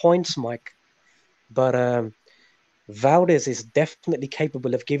Valdez on points, Mike, but Valdez is definitely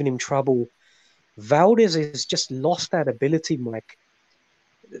capable of giving him trouble. Valdez has just lost that ability, Mike.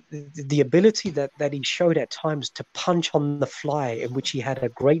 The ability that he showed at times to punch on the fly, in which he had a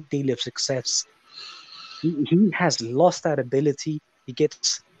great deal of success. He has lost that ability. He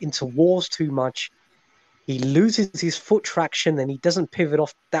gets into walls too much. He loses his foot traction and he doesn't pivot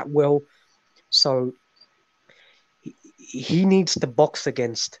off that well. So he needs to box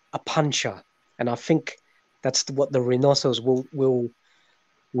against a puncher. And I think that's what the Reynosos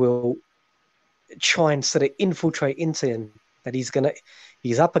will try and sort of infiltrate into him. That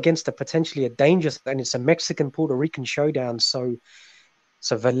he's up against potentially a dangerous, and it's a Mexican-Puerto Rican showdown. So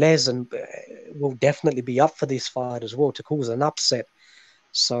Velez will definitely be up for this fight as well to cause an upset.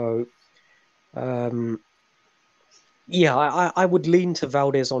 So, yeah, I would lean to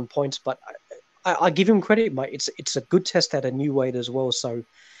Valdez on points, but I give him credit, mate. It's a good test at a new weight as well. So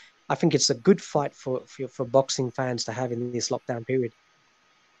I think it's a good fight for boxing fans to have in this lockdown period.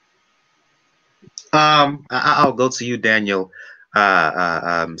 I'll go to you, Daniel.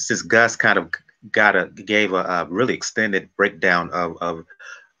 Since Gus kind of gave a really extended breakdown of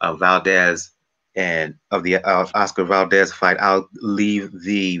Valdez and of the Oscar Valdez fight, I'll leave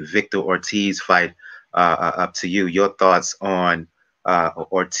the Victor Ortiz fight up to you. Your thoughts on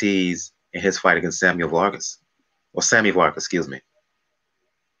Ortiz and his fight against Sammy Vargas, excuse me.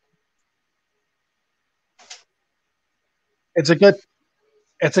 It's a good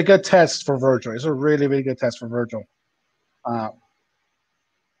test for Vergil. It's a really, really good test for Vergil.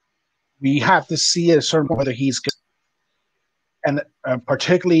 We have to see at a certain point whether he's good. And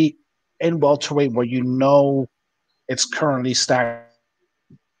particularly in welterweight, where you know it's currently stacked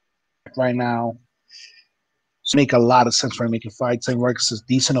right now, it's make a lot of sense for him to make a fight. St. Vargas is a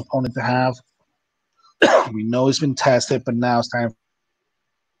decent opponent to have. We know he's been tested, but now it's time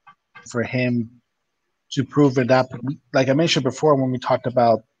for him to prove it up. Like I mentioned before, when we talked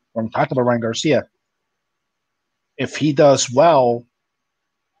about Ryan Garcia, if he does well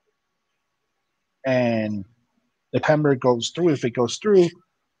and the September goes through, if it goes through,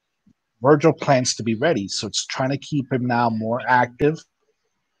 Vergil plans to be ready. So it's trying to keep him now more active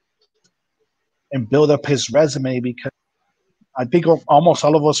and build up his resume, because I think almost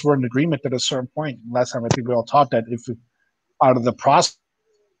all of us were in agreement at a certain point. Last time I think we all talked that if out of the prospects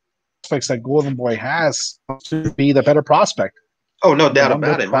that Golden Boy has, to be the better prospect. Oh, no doubt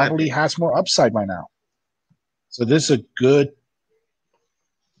about it. Probably has more upside by now. So this is a good.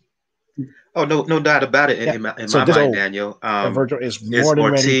 Oh, no doubt about it. In my mind, Daniel, Vergil is more than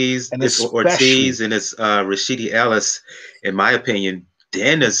Ortiz, ready, and it's Ortiz and it's Rashidi Ellis. In my opinion,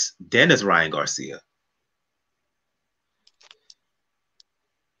 then is Ryan Garcia.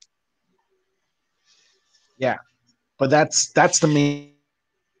 Yeah, but that's the main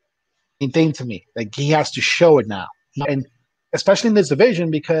thing to me. Like, he has to show it now, and especially in this division,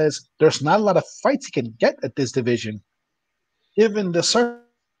 because there's not a lot of fights he can get at this division, given the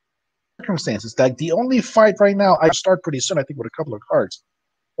circumstances. Like, the only fight right now, I start pretty soon, I think, with a couple of cards,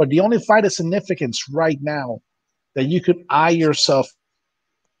 but the only fight of significance right now that you could eye yourself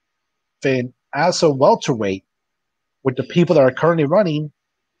in as a welterweight with the people that are currently running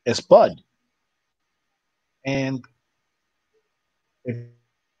is Bud. And if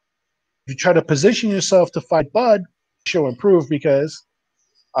you try to position yourself to fight Bud, she'll improve, because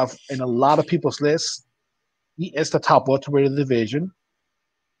in a lot of people's lists, he is the top welterweight of the division.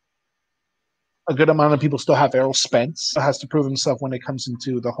 A good amount of people still have Errol Spence. Has to prove himself when it comes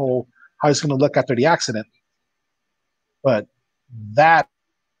into the whole how he's going to look after the accident. But that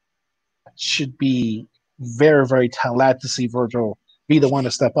should be very, very glad to see Vergil be the one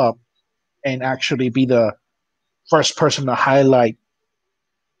to step up and actually be the first person to highlight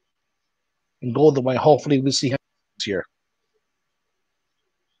in Golden Boy. Hopefully we see him this year.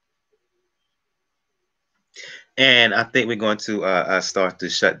 And I think we're going to start to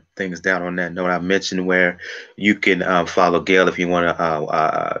shut things down on that note. I mentioned where you can follow Gail if you want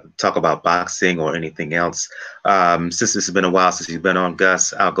to talk about boxing or anything else. Since it's been a while since you've been on,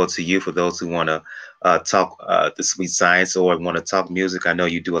 Gus, I'll go to you for those who want to talk the sweet science or want to talk music. I know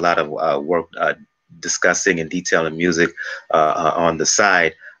you do a lot of work discussing and detailing music on the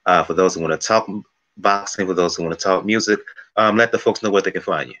side. For those who want to talk boxing, for those who want to talk music, let the folks know where they can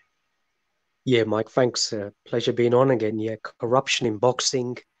find you. Yeah, Mike, thanks. Pleasure being on again. Yeah, corruption in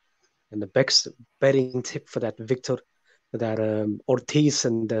boxing, and the best betting tip for that Ortiz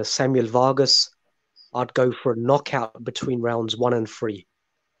and Samuel Vargas. I'd go for a knockout between rounds 1 and 3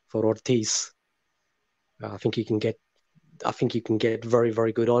 for Ortiz. I think you can get very,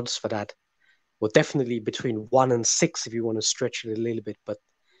 very good odds for that. Well, definitely between 1 and 6 if you want to stretch it a little bit. But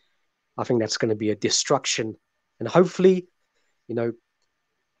I think that's going to be a destruction, and hopefully, you know,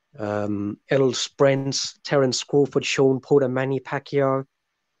 Errol Spence, Terence Crawford, Sean Porter, Manny Pacquiao.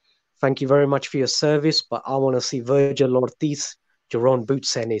 Thank you very much for your service, but I want to see Vergil Ortiz, Jerome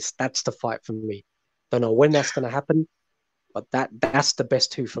Boots Ennis. That's the fight for me. Don't know when that's going to happen, but that's the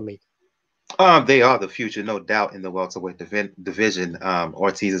best two for me. They are the future, no doubt, in the welterweight division.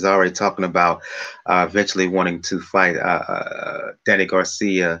 Ortiz is already talking about eventually wanting to fight Danny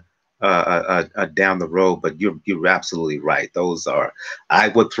Garcia down the road. But you're absolutely right. Those are. I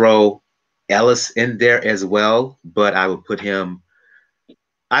would throw Ellis in there as well, but I would put him.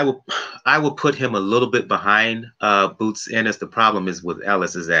 I will put him a little bit behind Boots Ennis. The problem is with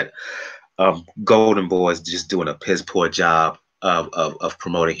Ellis is that Golden Boy is just doing a piss poor job of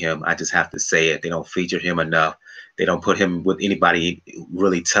promoting him. I just have to say it. They don't feature him enough. They don't put him with anybody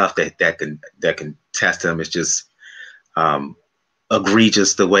really tough that can test him. It's just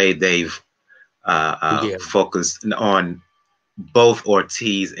egregious the way they've focused on both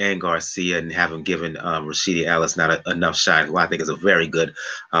Ortiz and Garcia and haven't given Rashidi Ellis not enough shine, who I think is a very good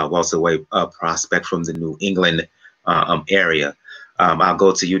welterweight prospect from the New England area. I'll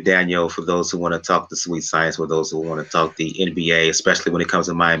go to you, Daniel, for those who want to talk the sweet science, for those who want to talk the NBA, especially when it comes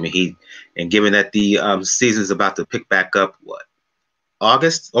to Miami Heat. And given that the season is about to pick back up,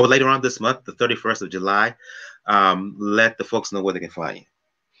 August or later on this month, the 31st of July, let the folks know where they can find you.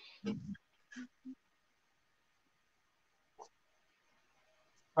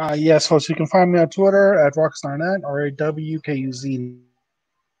 Yes, folks, you can find me on Twitter at RockstarNet or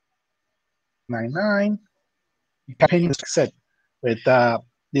WKUZ99. Opinions said with the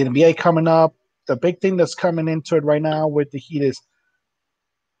NBA coming up, the big thing that's coming into it right now with the Heat is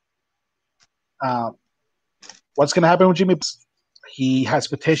what's going to happen with Jimmy. He has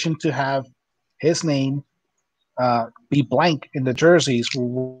petitioned to have his name be blank in the jerseys.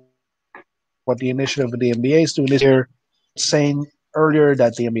 What the initiative of the NBA is doing this year, saying earlier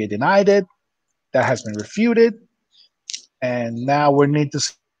that the NBA denied it. That has been refuted, and now we need to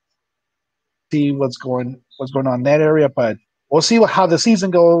see what's going on in that area. But we'll see how the season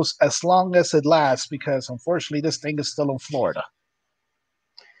goes as long as it lasts, because unfortunately this thing is still in Florida.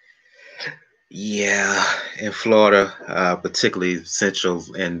 Yeah, in Florida, particularly Central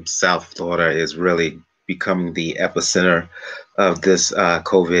and South Florida, is really becoming the epicenter of this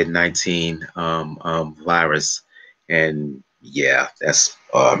COVID-19 virus. And yeah, that's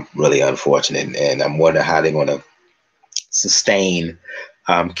really unfortunate. And I'm wondering how they're going to sustain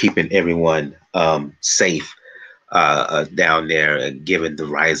keeping everyone safe down there, given the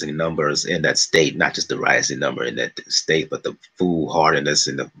rising numbers in that state, not just the rising number in that state, but the foolhardiness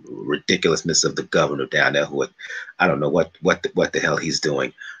and the ridiculousness of the governor down there, who I don't know what the hell he's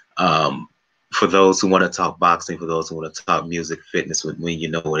doing. For those who want to talk boxing, for those who want to talk music, fitness with me, you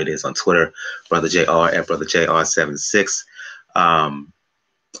know what it is on Twitter, Brother JR at Brother JR76.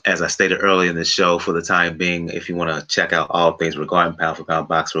 As I stated earlier in the show, for the time being, if you want to check out all things regarding Pound for Pound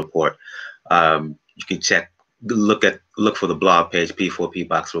Box Report, you can look for the blog page,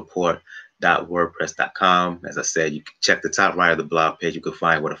 p4pboxreport.wordpress.com. As I said, you can check the top right of the blog page. You can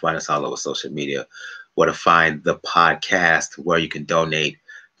find where to find us all over social media, where to find the podcast, where you can donate,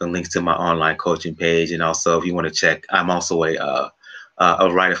 the links to my online coaching page. And also, if you want to check, I'm also a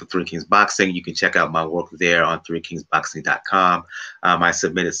writer for Three Kings Boxing. You can check out my work there on threekingsboxing.com. I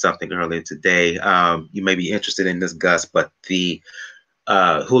submitted something earlier today. You may be interested in this, Gus, but the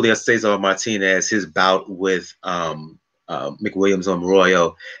Julio Cesar Martinez, his bout with McWilliams on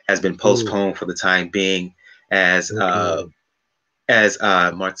Royal has been postponed for the time being, as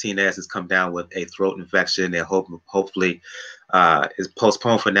Martinez has come down with a throat infection. And hopefully is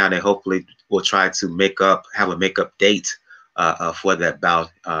postponed for now. They hopefully will try to have a makeup date for that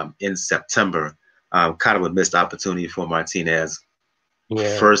bout in September. Kind of a missed opportunity for Martinez.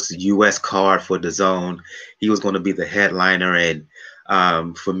 Yeah. first U.S. card for DAZN. He was going to be the headliner, and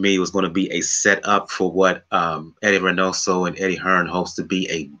for me, it was going to be a setup for what Eddie Reynoso and Eddie Hearn hopes to be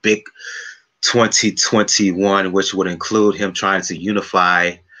a big 2021, which would include him trying to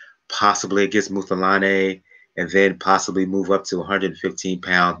unify possibly against Muthalane and then possibly move up to 115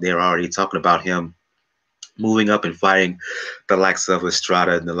 pounds. They're already talking about him moving up and fighting the likes of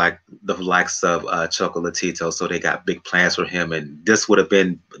Estrada and the likes of Chocolatito. So they got big plans for him, and this would have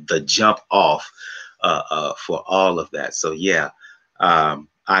been the jump off for all of that. So yeah,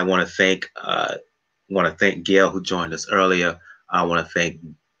 I want to thank Gail, who joined us earlier. I want to thank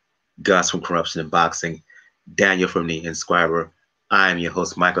Gus from Corruption in Boxing, Daniel from the Inscriber. I am your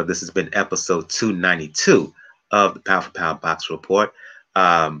host, Michael. This has been episode 292 of the Pound for Pound Box Report.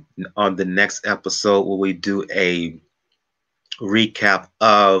 On the next episode, will we do a recap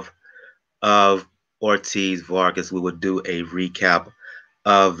of Ortiz, Vargas? We will do a recap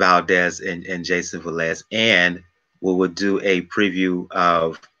of Valdez and Jayson Velez, and we will do a preview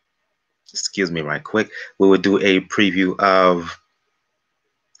of, excuse me right quick, we will do a preview of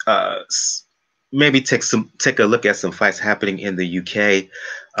maybe take a look at some fights happening in the UK.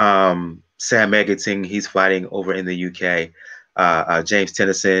 Sam Egerton, he's fighting over in the UK. James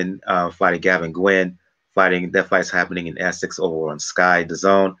Tennyson fighting Gavin Gwynn, that fight's happening in Essex over on Sky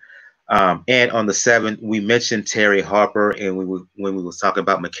DAZN. And on the 7th, we mentioned Terry Harper, and when we was talking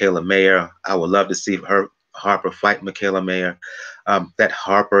about Mikeala Mayer, I would love to see Harper fight Mikeala Mayer. That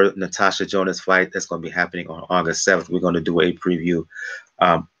Harper Natasha Jonas fight that's going to be happening on August 7th. We're going to do a preview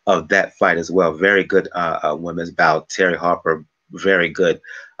of that fight as well. Very good women's bout. Terry Harper, very good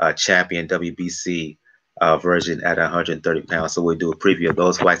champion, WBC version at 130 pounds. So we'll do a preview of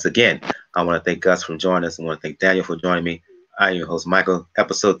those fights. Again, I want to thank Gus for joining us. I want to thank Daniel for joining me. I am your host, Michael.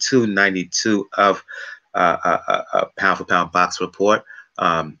 Episode 292 of Pound for Pound Box Report.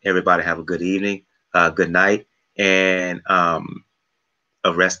 Everybody have a good evening, good night, and a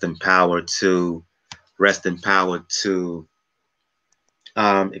rest in power to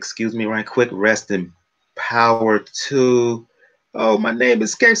excuse me right quick, rest in power to, oh, my name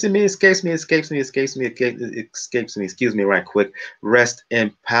escapes me, excuse me right quick, rest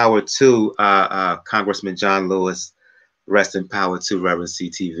in power to Congressman John Lewis, rest in power to Reverend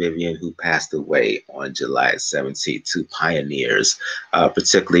C.T. Vivian, who passed away on July 17th, two pioneers,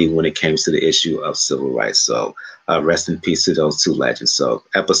 particularly when it came to the issue of civil rights. So rest in peace to those two legends. So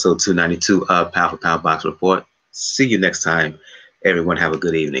episode 292 of Pound for Pound Box Report. See you next time. Everyone have a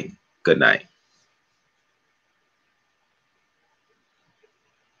good evening. Good night.